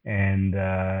 And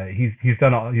he's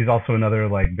also another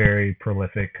like very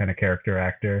prolific kind of character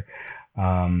actor.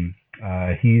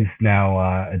 He's now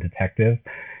a detective,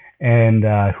 and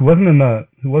who wasn't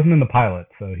in the pilot,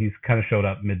 so he's kind of showed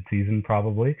up mid-season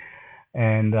probably.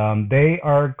 And they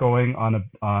are going on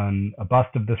a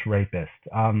bust of this rapist.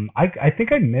 I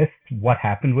think I missed what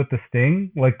happened with the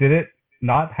sting. Like, did it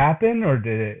not happen, or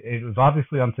did it? It was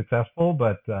obviously unsuccessful,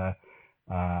 but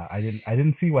I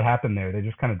didn't see what happened there. They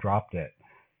just kind of dropped it.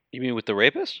 You mean with the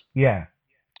rapist? Yeah.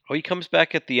 Oh, he comes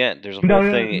back at the end. There's a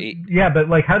whole thing. Yeah, but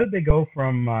like, how did they go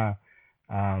from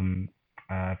doing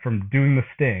the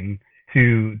sting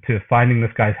to finding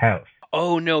this guy's house?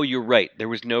 Oh no, you're right. There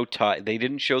was no tie. They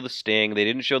didn't show the sting. They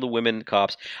didn't show the women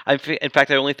cops. In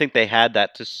fact, I only think they had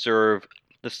that to serve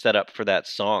the setup for that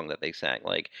song that they sang.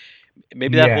 Like,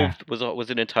 maybe that whole was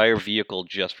an entire vehicle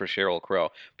just for Sheryl Crow,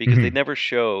 because they never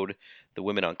showed the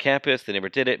women on campus. They never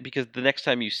did it, because the next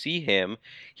time you see him,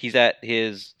 he's at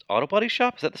his auto body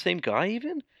shop. Is that the same guy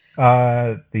even?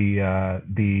 The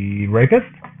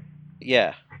rapist?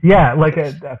 Yeah. Yeah, like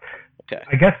okay.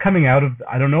 I guess coming out of,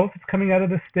 I don't know if it's coming out of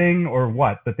the sting or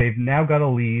what, but they've now got a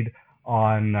lead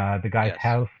on the guy's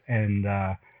house, and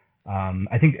I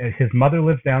think his mother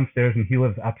lives downstairs and he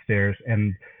lives upstairs.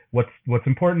 And what's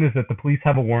important is that the police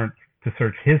have a warrant to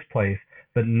search his place,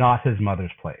 but not his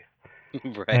mother's place.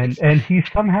 Right. And he's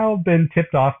somehow been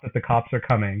tipped off that the cops are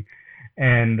coming,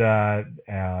 and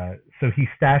so he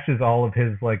stashes all of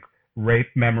his like rape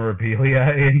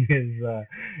memorabilia in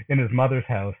his mother's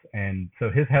house, and so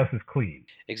his house is clean.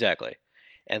 Exactly.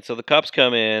 And so the cops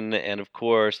come in, and of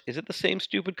course, is it the same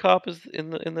stupid cop as in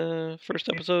the first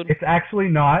episode? It's actually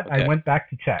not. Okay. I went back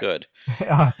to check. Good.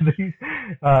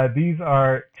 These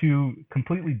are two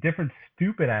completely different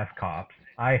stupid ass cops.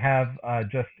 I have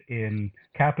just in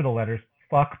capital letters,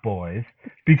 fuck boys,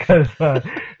 because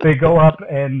they go up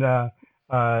and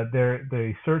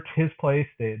they search his place,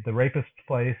 the rapist's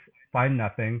place, find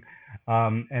nothing,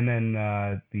 and then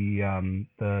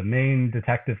the main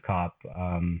detective cop,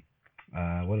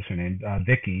 what is her name,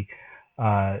 Vicky,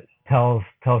 tells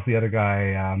the other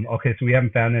guy, okay, so we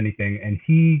haven't found anything, and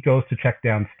he goes to check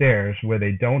downstairs where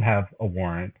they don't have a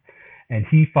warrant, and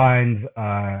he finds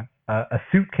a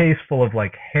suitcase full of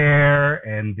like hair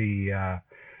and the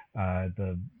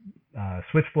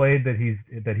switchblade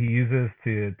that he uses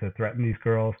to threaten these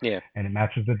girls. Yeah. And it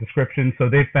matches the description. So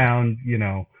they found,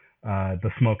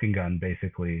 the smoking gun,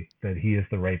 basically, that he is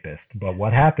the rapist. But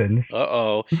what happens?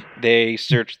 They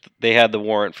searched. They had the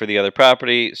warrant for the other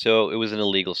property, so it was an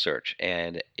illegal search,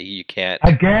 and you can't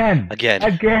again.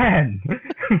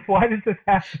 Why does this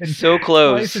happen? So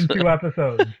close. Twice in 2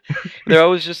 episodes. They're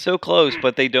always just so close,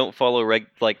 but they don't follow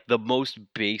like the most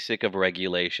basic of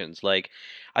regulations. Like,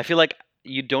 I feel like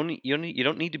you don't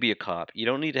need to be a cop. You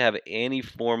don't need to have any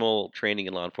formal training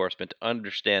in law enforcement to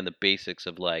understand the basics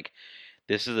of like,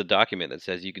 this is a document that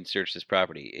says you can search this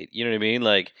property. You know what I mean?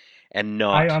 Like, and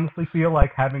not. I honestly feel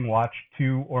like, having watched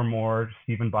 2 or more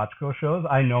Stephen Bochco shows,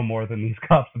 I know more than these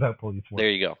cops about police work. There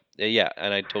you go. Yeah,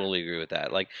 and I totally agree with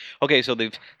that. Like, okay, so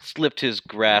they've slipped his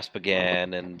grasp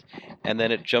again, and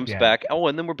then it jumps back. Oh,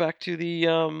 and then we're back to the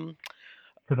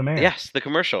to the mayor. Yes, the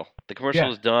commercial. The commercial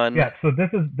is done. Yeah. So this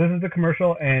is the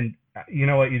commercial, and you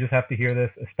know what? You just have to hear this,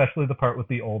 especially the part with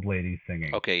the old lady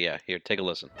singing. Okay, yeah. Here, take a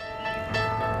listen.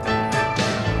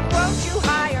 Won't you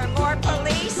hire more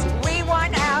police? We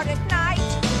want out at night.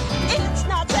 It's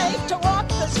not safe to walk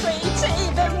the streets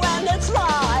even when it's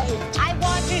light. I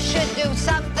want you should do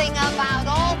something about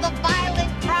all the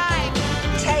violent crime.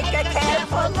 Take a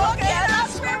careful look at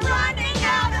us. We're running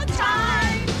out of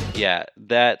time. Yeah,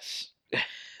 that's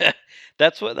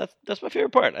that's my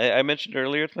favorite part. I mentioned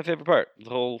earlier, it's my favorite part,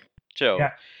 the whole show.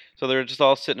 Yeah. So they're just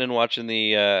all sitting and watching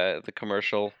the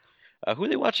commercial. Who are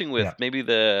they watching with? Yeah. Maybe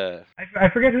I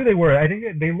forget who they were. I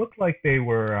think they looked like they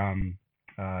were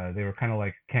kind of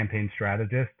like campaign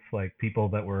strategists, like people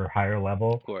that were higher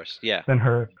level, of course, yeah, than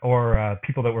her, or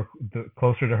people that were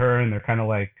closer to her, and they're kind of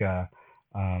like,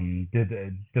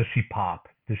 does she pop?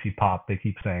 Does she pop? They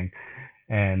keep saying.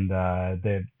 And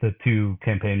the 2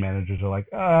 campaign managers are like,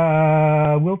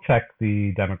 we'll check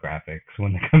the demographics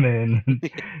when they come in,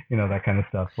 that kind of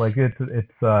stuff. Like but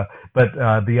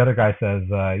the other guy says,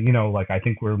 like, I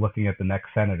think we're looking at the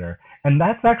next senator, and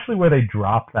that's actually where they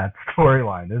drop that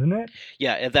storyline, isn't it?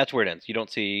 Yeah, that's where it ends. You don't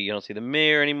see the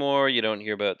mayor anymore. You don't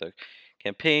hear about the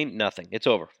campaign. Nothing. It's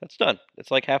over. That's done.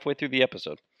 It's like halfway through the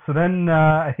episode. So then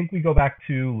I think we go back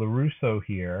to LaRusso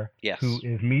here, yes, who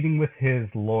is meeting with his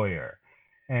lawyer.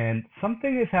 And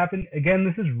something has happened. Again,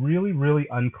 this is really, really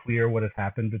unclear what has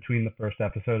happened between the first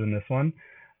episode and this one.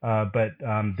 But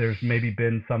there's maybe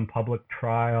been some public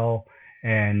trial,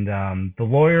 and the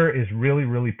lawyer is really,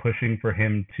 really pushing for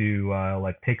him to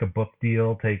like take a book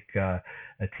deal, take a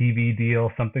TV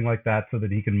deal, something like that, so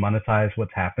that he can monetize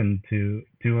what's happened to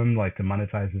him, like to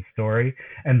monetize his story,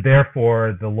 and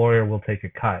therefore the lawyer will take a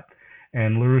cut.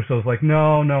 And LaRusso's like,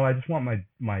 no, I just want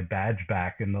my badge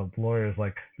back. And the lawyer's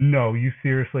like, no, you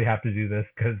seriously have to do this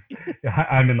because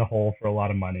I'm in the hole for a lot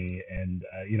of money, and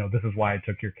this is why I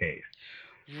took your case.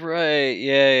 Right.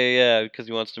 Yeah. Because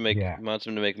he wants him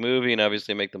to make a movie and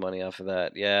obviously make the money off of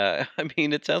that. Yeah. I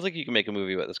mean, it sounds like you can make a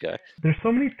movie about this guy. There's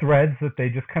so many threads that they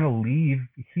just kind of leave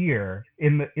here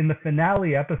in the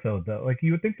finale episode, though. Like,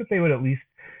 you would think that they would at least,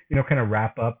 kind of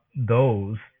wrap up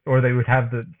those, or they would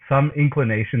have some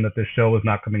inclination that the show was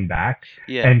not coming back,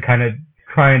 and kind of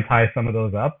try and tie some of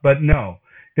those up. But no.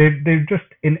 They've just,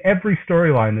 in every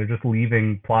storyline, they're just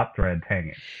leaving plot threads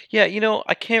hanging. Yeah,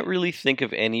 I can't really think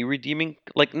of any redeeming,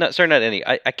 not any.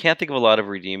 I can't think of a lot of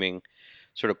redeeming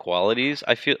sort of qualities.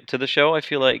 I feel to the show. I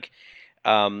feel like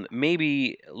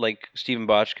maybe like Stephen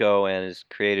Bochco and his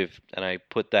creative, and I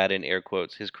put that in air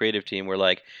quotes, his creative team were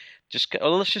like,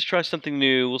 let's just try something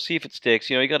new. We'll see if it sticks.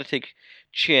 You got to take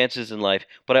chances in life.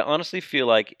 But I honestly feel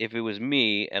like if it was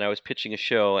me and I was pitching a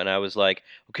show and I was like,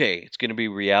 okay, it's going to be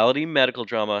reality medical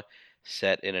drama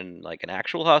set in an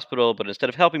actual hospital, but instead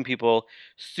of helping people,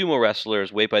 sumo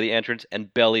wrestlers wait by the entrance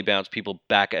and belly bounce people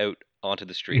back out onto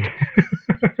the street.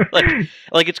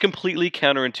 like it's completely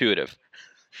counterintuitive.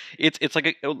 It's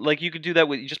like you could do that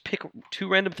with, you just pick two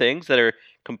random things that are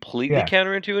completely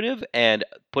counterintuitive and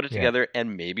put it together,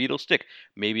 and maybe it'll stick.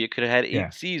 Maybe it could have had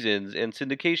 8 seasons and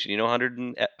syndication,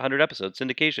 100 episodes,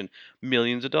 syndication,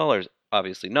 millions of dollars.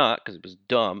 Obviously not, because it was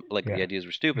dumb. The ideas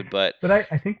were stupid, but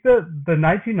I think the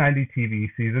 1990 TV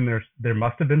season, there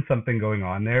must have been something going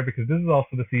on there, because this is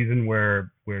also the season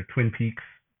where Twin Peaks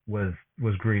was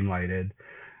green-lighted,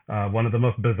 one of the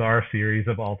most bizarre series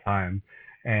of all time.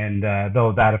 And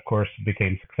though that, of course,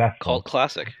 became successful, cult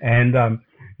classic. And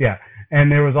and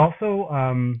there was also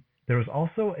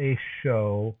a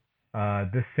show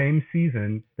this same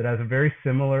season that has a very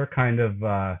similar kind of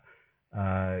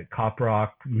cop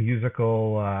rock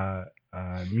musical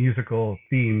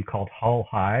theme called Hull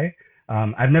High.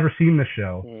 I've never seen the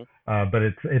show, but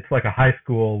it's like a high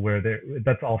school where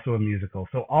that's also a musical.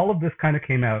 So all of this kind of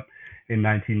came out in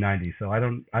 1990. So I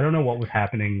don't know what was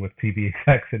happening with TV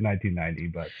execs in 1990,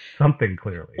 but something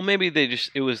clearly. Well, maybe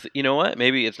maybe it's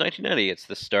 1990. It's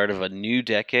the start of a new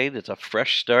decade. It's a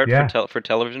fresh start for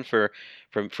television, for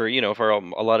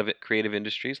a lot of creative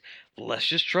industries. Let's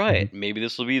just try it. Maybe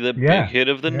this will be the big hit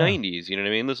of the 90s. You know what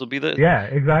I mean? This will be the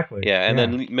exactly. And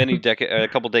then a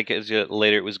couple decades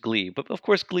later, it was Glee. But of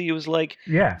course, Glee was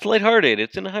it's lighthearted.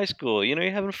 It's in high school.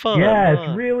 You're having fun. Yeah,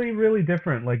 it's really, really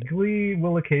different. Like, Glee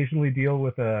will occasionally deal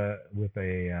with a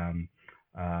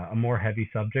more heavy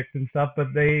subject and stuff,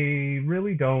 but they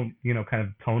really don't, kind of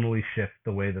tonally shift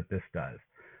the way that this does.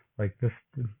 Like this,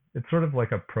 it's sort of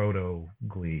like a proto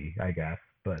Glee, I guess,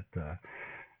 but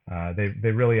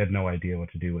they really had no idea what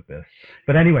to do with this.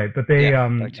 But anyway,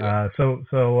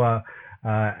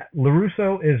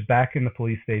 LaRusso is back in the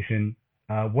police station.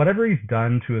 Whatever he's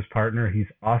done to his partner, he's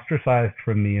ostracized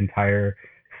from the entire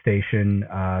station.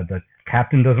 The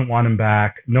captain doesn't want him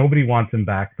back. Nobody wants him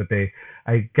back, but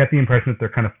I get the impression that they're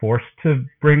kind of forced to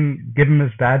give him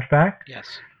his badge back.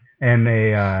 Yes. And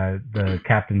the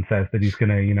captain says that he's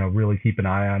gonna, really keep an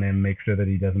eye on him, make sure that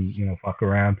he doesn't, fuck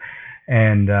around.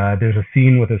 And there's a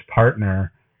scene with his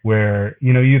partner where,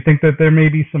 you think that there may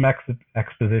be some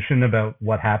exposition about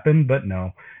what happened, but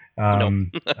no.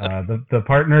 The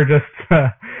partner just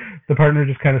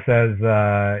kind of says,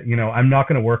 I'm not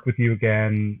going to work with you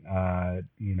again.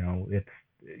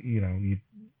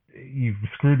 You've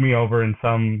screwed me over in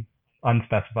some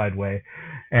unspecified way.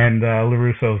 And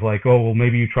LaRusso's like, oh, well,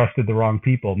 maybe you trusted the wrong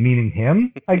people, meaning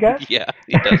him, I guess. Yeah,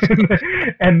 he does.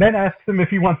 And then asks him if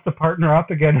he wants to partner up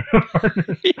again. Partner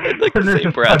just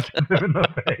punches him in the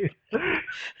face.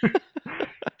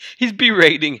 He's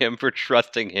berating him for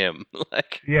trusting him. I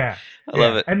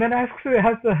love it. And then has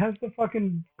the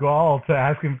fucking gall to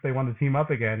ask him if they want to team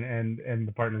up again, and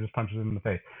the partner just punches him in the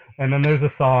face. And then there's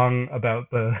a song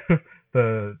about the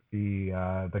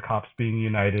cops being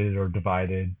united or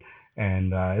divided,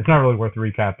 and it's not really worth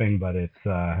recapping, but it's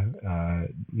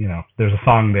there's a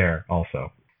song there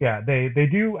also. Yeah, they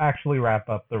do actually wrap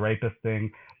up the rapist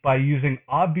thing by using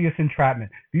obvious entrapment.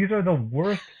 These are the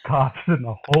worst cops in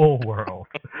the whole world.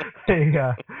 What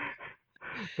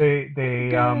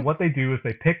they do is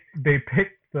they pick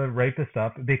the rapist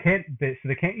up. They can't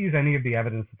use any of the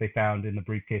evidence that they found in the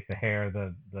briefcase, the hair,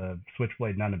 the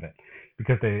switchblade, none of it,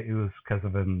 because it was because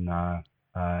of an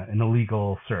an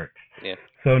illegal search. Yeah.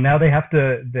 So now they have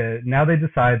to. Now they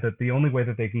decide that the only way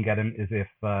that they can get him is if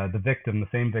the victim, the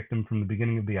same victim from the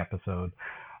beginning of the episode,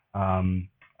 that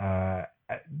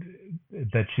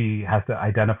she has to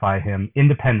identify him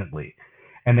independently,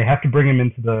 and they have to bring him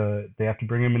into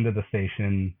the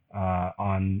station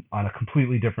on a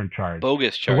completely different charge.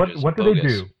 Bogus charges. So what do they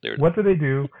do? What do they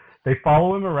do? They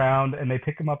follow him around and they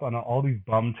pick him up on all these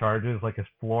bum charges, like his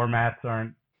floor mats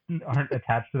aren't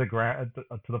attached to the ground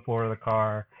to the floor of the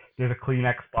car. There's a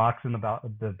Kleenex box in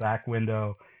the back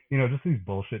window. Just these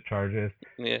bullshit charges.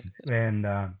 Yeah. And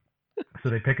so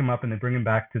they pick him up and they bring him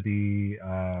back to the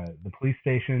police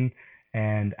station.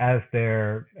 And as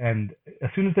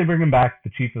soon as they bring him back,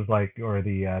 the chief is like, or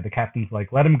the captain's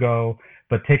like, let him go,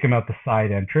 but take him out the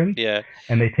side entrance. Yeah.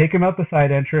 And they take him out the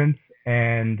side entrance,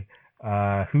 and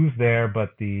who's there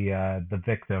but the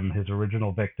victim, his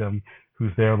original victim,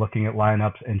 who's there looking at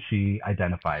lineups, and she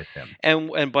identifies him.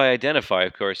 And by identify,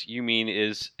 of course, you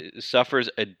mean suffers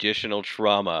additional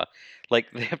trauma. Like,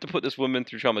 they have to put this woman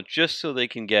through trauma just so they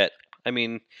can get. I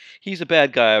mean, he's a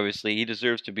bad guy, obviously. He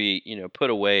deserves to be, put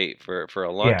away for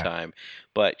a long time.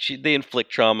 But they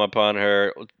inflict trauma upon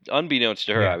her, unbeknownst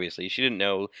to her, obviously. She didn't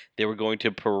know they were going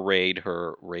to parade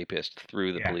her rapist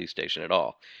through the police station at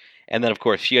all. And then, of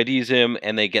course, she IDs him,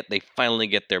 and they finally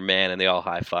get their man, and they all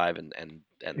high five and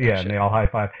and they all high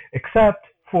five, except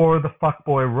for the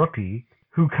fuckboy rookie,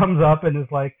 who comes up and is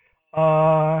like,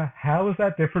 how is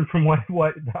that different from what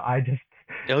I just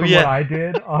what I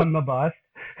did on the bus?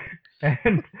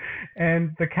 And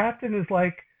the captain is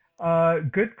like,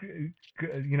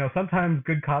 sometimes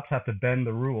good cops have to bend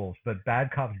the rules, but bad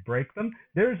cops break them.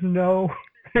 There's no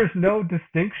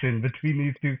distinction between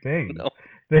these two things. No.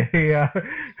 They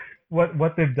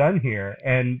what they've done here,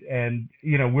 and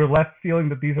we're left feeling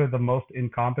that these are the most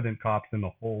incompetent cops in the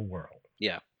whole world.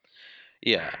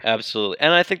 Yeah, absolutely.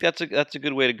 And I think that's a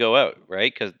good way to go out,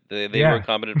 right? Because they were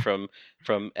incompetent from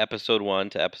episode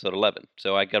 1 to episode 11.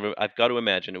 So I've got to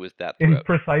imagine it was that throughout. In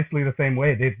precisely the same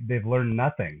way. They've learned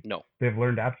nothing. No. They've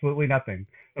learned absolutely nothing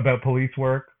about police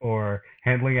work or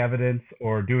handling evidence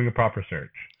or doing a proper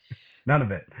search. None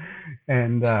of it.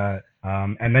 And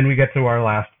then we get to our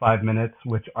last 5 minutes,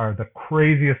 which are the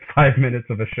craziest 5 minutes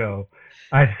of a show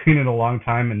I've seen in a long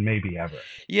time and maybe ever.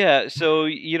 Yeah, so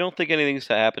you don't think anything's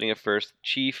happening at first.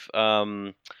 Chief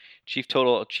bad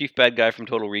guy from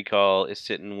Total Recall is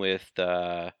sitting with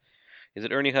is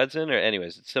it Ernie Hudson, or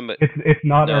anyways, it's somebody. It's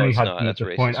not no, Ernie it's Hudson not. at That's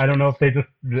this point. I don't know if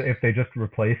they just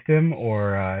replaced him,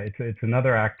 or it's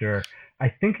another actor. I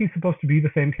think he's supposed to be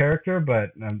the same character,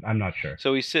 but I'm not sure.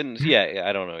 So he's sitting. Yeah,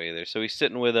 I don't know either. So he's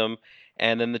sitting with him,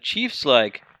 and then the chief's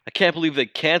like, "I can't believe they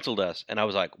canceled us," and I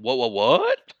was like, "What?"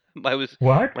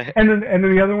 What? And then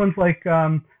the other one's like,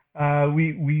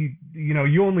 we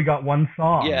you only got one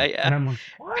song. Yeah. And I'm like,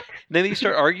 what? Then they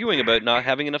start arguing about not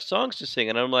having enough songs to sing,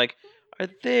 and I'm like, are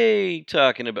they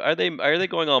talking about? Are they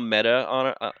going all meta on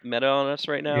us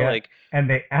right now? Yeah, and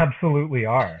they absolutely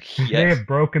are. Yes. They have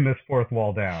broken this fourth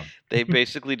wall down. They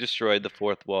basically destroyed the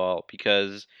fourth wall,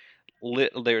 because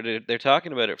they're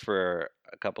talking about it for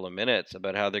a couple of minutes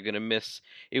about how they're going to miss.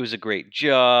 It was a great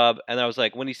job, and I was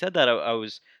like, when he said that, I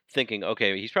was thinking,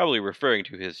 okay, he's probably referring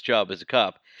to his job as a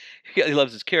cop. He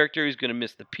loves his character. He's going to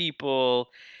miss the people,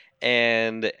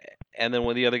 and then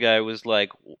when the other guy was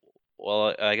like,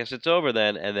 well, I guess it's over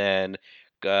then, and then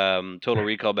Total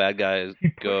Recall bad guy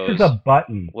goes. He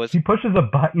pushes a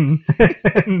button,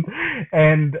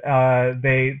 and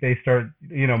they start.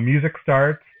 Music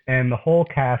starts, and the whole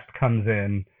cast comes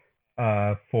in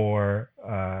or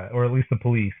at least the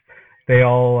police. They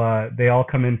all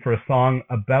come in for a song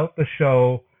about the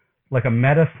show, like a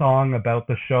meta song about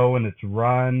the show and its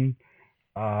run.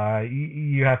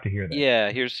 You have to hear that.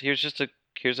 Yeah,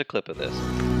 here's a clip of this.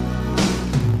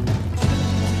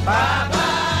 Bye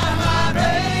bye, my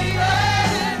baby.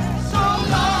 So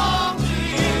long to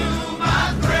you,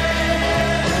 my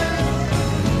friend.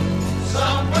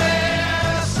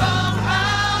 Somewhere,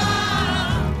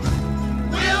 somehow,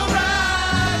 we'll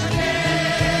ride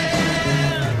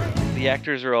again. The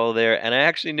actors are all there, and I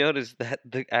actually noticed that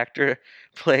the actor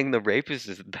playing the rapist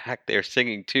is back there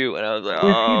singing too, and I was like,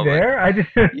 "Oh, is he there? I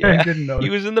didn't know. He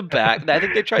was in the back. I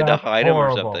think they tried to hide him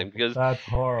or something, because that's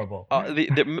horrible.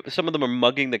 Some of them are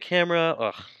mugging the camera.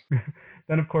 Ugh.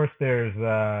 Then of course there's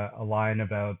a line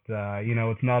about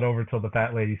it's not over till the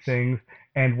fat lady sings,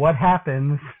 and what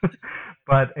happens?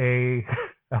 But a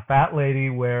fat lady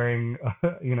wearing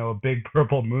a big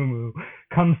purple muumuu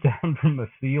comes down from the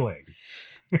ceiling.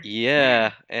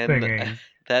 Yeah, and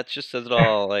that just says it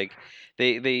all. Like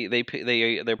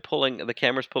they're pulling, the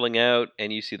camera's pulling out,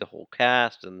 and you see the whole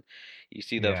cast, and You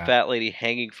see the fat lady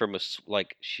hanging from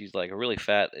she's like a really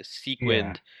fat,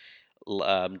 sequined,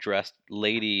 dressed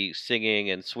lady singing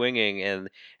and swinging, and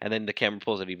then the camera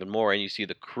pulls it even more, and you see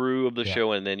the crew of the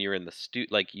show, and then you're in the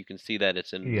like you can see that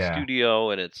it's in the studio,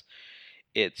 and it's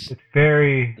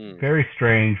very very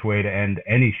strange way to end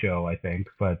any show, I think,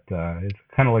 but it's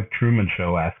kind of like Truman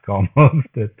Show-esque almost.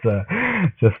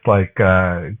 It's just like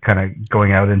kind of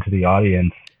going out into the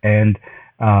audience, and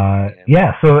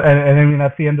so and I mean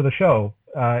that's the end of the show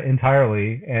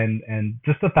entirely, and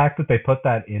just the fact that they put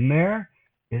that in there,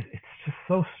 it's just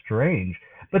so strange.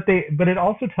 But it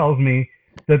also tells me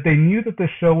that they knew that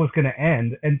this show was going to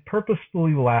end and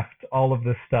purposefully left all of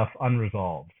this stuff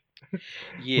unresolved.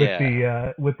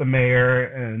 Yeah. with the mayor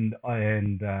and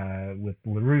with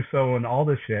LaRusso and all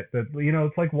this shit, that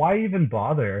it's like, why even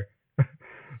bother?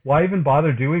 Why even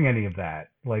bother doing any of that?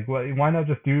 Like, why not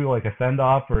just do like a send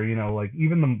off, or like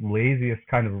even the laziest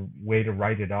kind of way to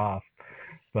write it off?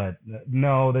 But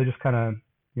no, they just kind of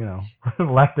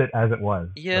left it as it was.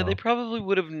 Yeah, so. They probably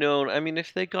would have known. I mean,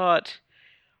 if they got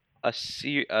a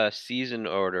season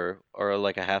order or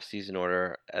like a half season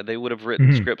order, they would have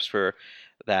written scripts for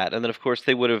that, and then of course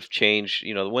they would have changed.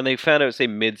 When they found out, say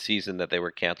mid-season, that they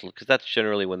were canceled, because that's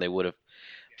generally when they would have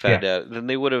found out. Then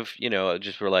they would have,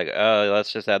 just were like, oh,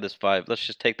 let's just add this 5. Let's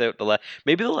just take out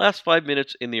maybe the last 5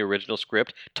 minutes in the original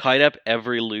script, tied up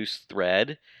every loose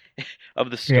thread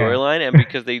of the storyline, and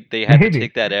because they had to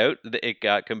take that out, it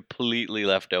got completely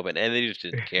left open, and they just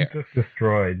didn't care. Just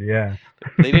destroyed. Yeah.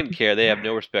 They didn't care. They have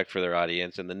no respect for their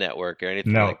audience and the network or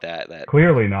anything like that.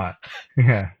 Clearly not.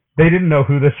 Yeah. They didn't know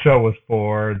who this show was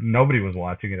for. Nobody was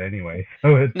watching it anyway.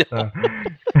 So it's. No.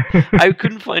 I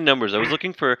couldn't find numbers. I was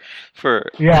looking for.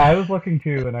 Yeah, I was looking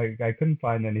too, and I couldn't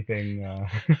find anything.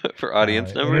 For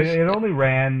audience numbers. It only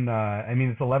ran. I mean,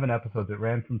 it's 11 episodes. It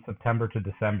ran from September to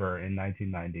December in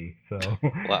 1990. So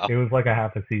wow. It was like a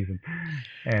half a season,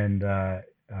 and and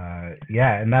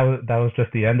that was just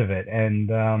the end of it.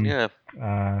 And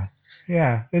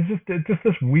it's just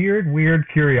this weird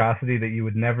curiosity that you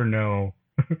would never know.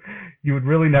 You would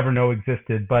really never know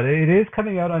existed, but it is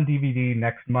coming out on DVD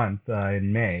next month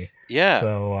in May. Yeah.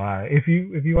 So if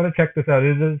you want to check this out,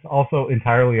 it is also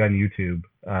entirely on YouTube.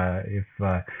 If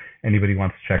anybody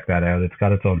wants to check that out, it's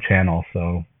got its own channel,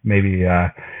 so maybe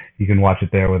you can watch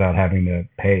it there without having to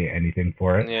pay anything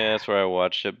for it. Yeah, that's where I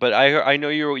watched it. But I know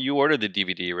you ordered the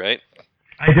DVD, right?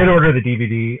 I did order the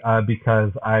DVD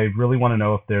because I really want to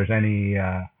know if there's any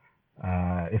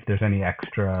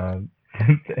extra.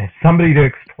 Somebody to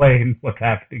explain what's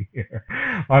happening here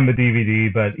on the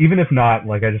DVD, but even if not,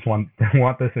 like, I just want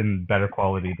this in better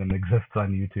quality than exists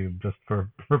on YouTube, just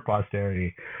for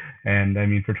posterity. And I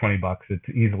mean, for $20, it's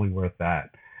easily worth that.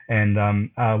 And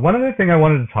one other thing I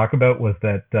wanted to talk about was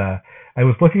that I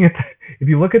was looking at if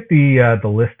you look at the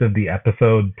list of the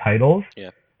episode titles,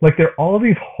 like, they're all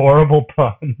these horrible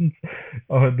puns,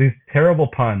 these terrible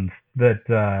puns. That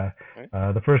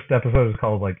the first episode is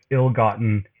called like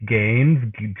Ill-Gotten Gains,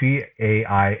 Gaines,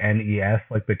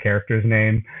 like the character's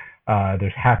name.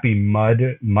 There's Happy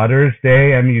Mudders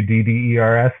Day,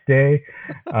 Mudders Day,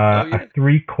 a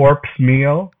 3-corpse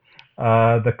meal,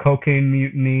 the Cocaine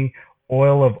Mutiny,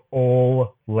 Oil of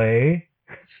Olay.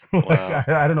 Wow.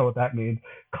 I don't know what that means.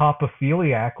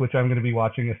 Copophiliac, which I'm going to be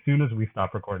watching as soon as we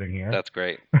stop recording here. That's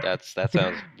great. That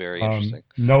sounds very interesting.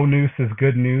 No Noose is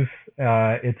Good Noose.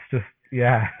 It's just,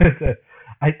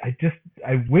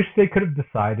 I wish they could have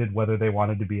decided whether they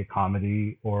wanted to be a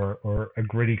comedy or a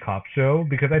gritty cop show,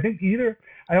 because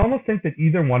I almost think that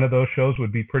either one of those shows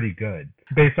would be pretty good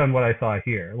based on what I saw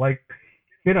here. Like,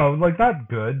 like, not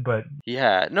good, but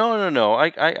yeah, no.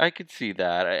 I could see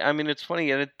that. I mean, it's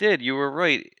funny, and it did. You were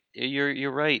right.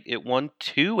 You're right. It won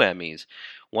 2 Emmys,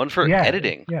 one for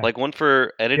editing, like one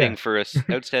for editing for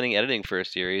outstanding editing for a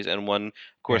series, and one,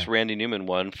 of course, Randy Newman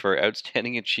won for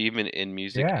outstanding achievement in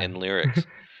music and lyrics.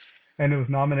 And it was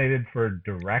nominated for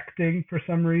directing for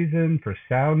some reason, for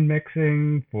sound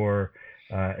mixing, for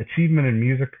achievement in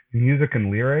music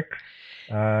and lyrics.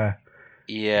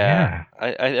 Yeah.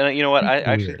 I you know what? I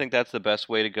actually think that's the best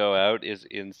way to go out, is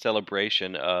in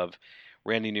celebration of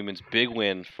Randy Newman's big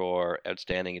win for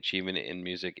outstanding achievement in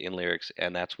music and lyrics,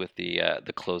 and that's with the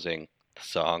closing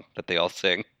song that they all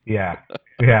sing. Yeah,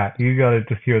 you gotta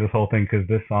just hear this whole thing, because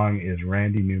this song is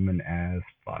Randy Newman as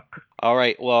fuck. All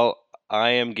right, well, I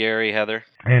am Gary Heather.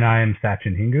 And I am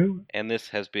Sachin Hingu. And this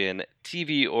has been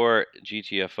TV or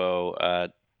GTFO.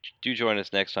 Do join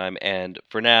us next time, and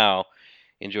for now,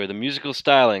 enjoy the musical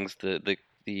stylings, the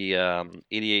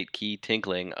 88 key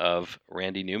tinkling of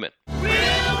Randy Newman.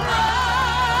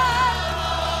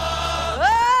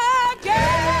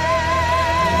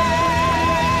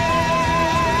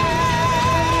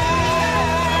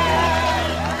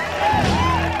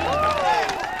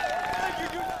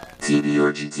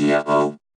 GTFO.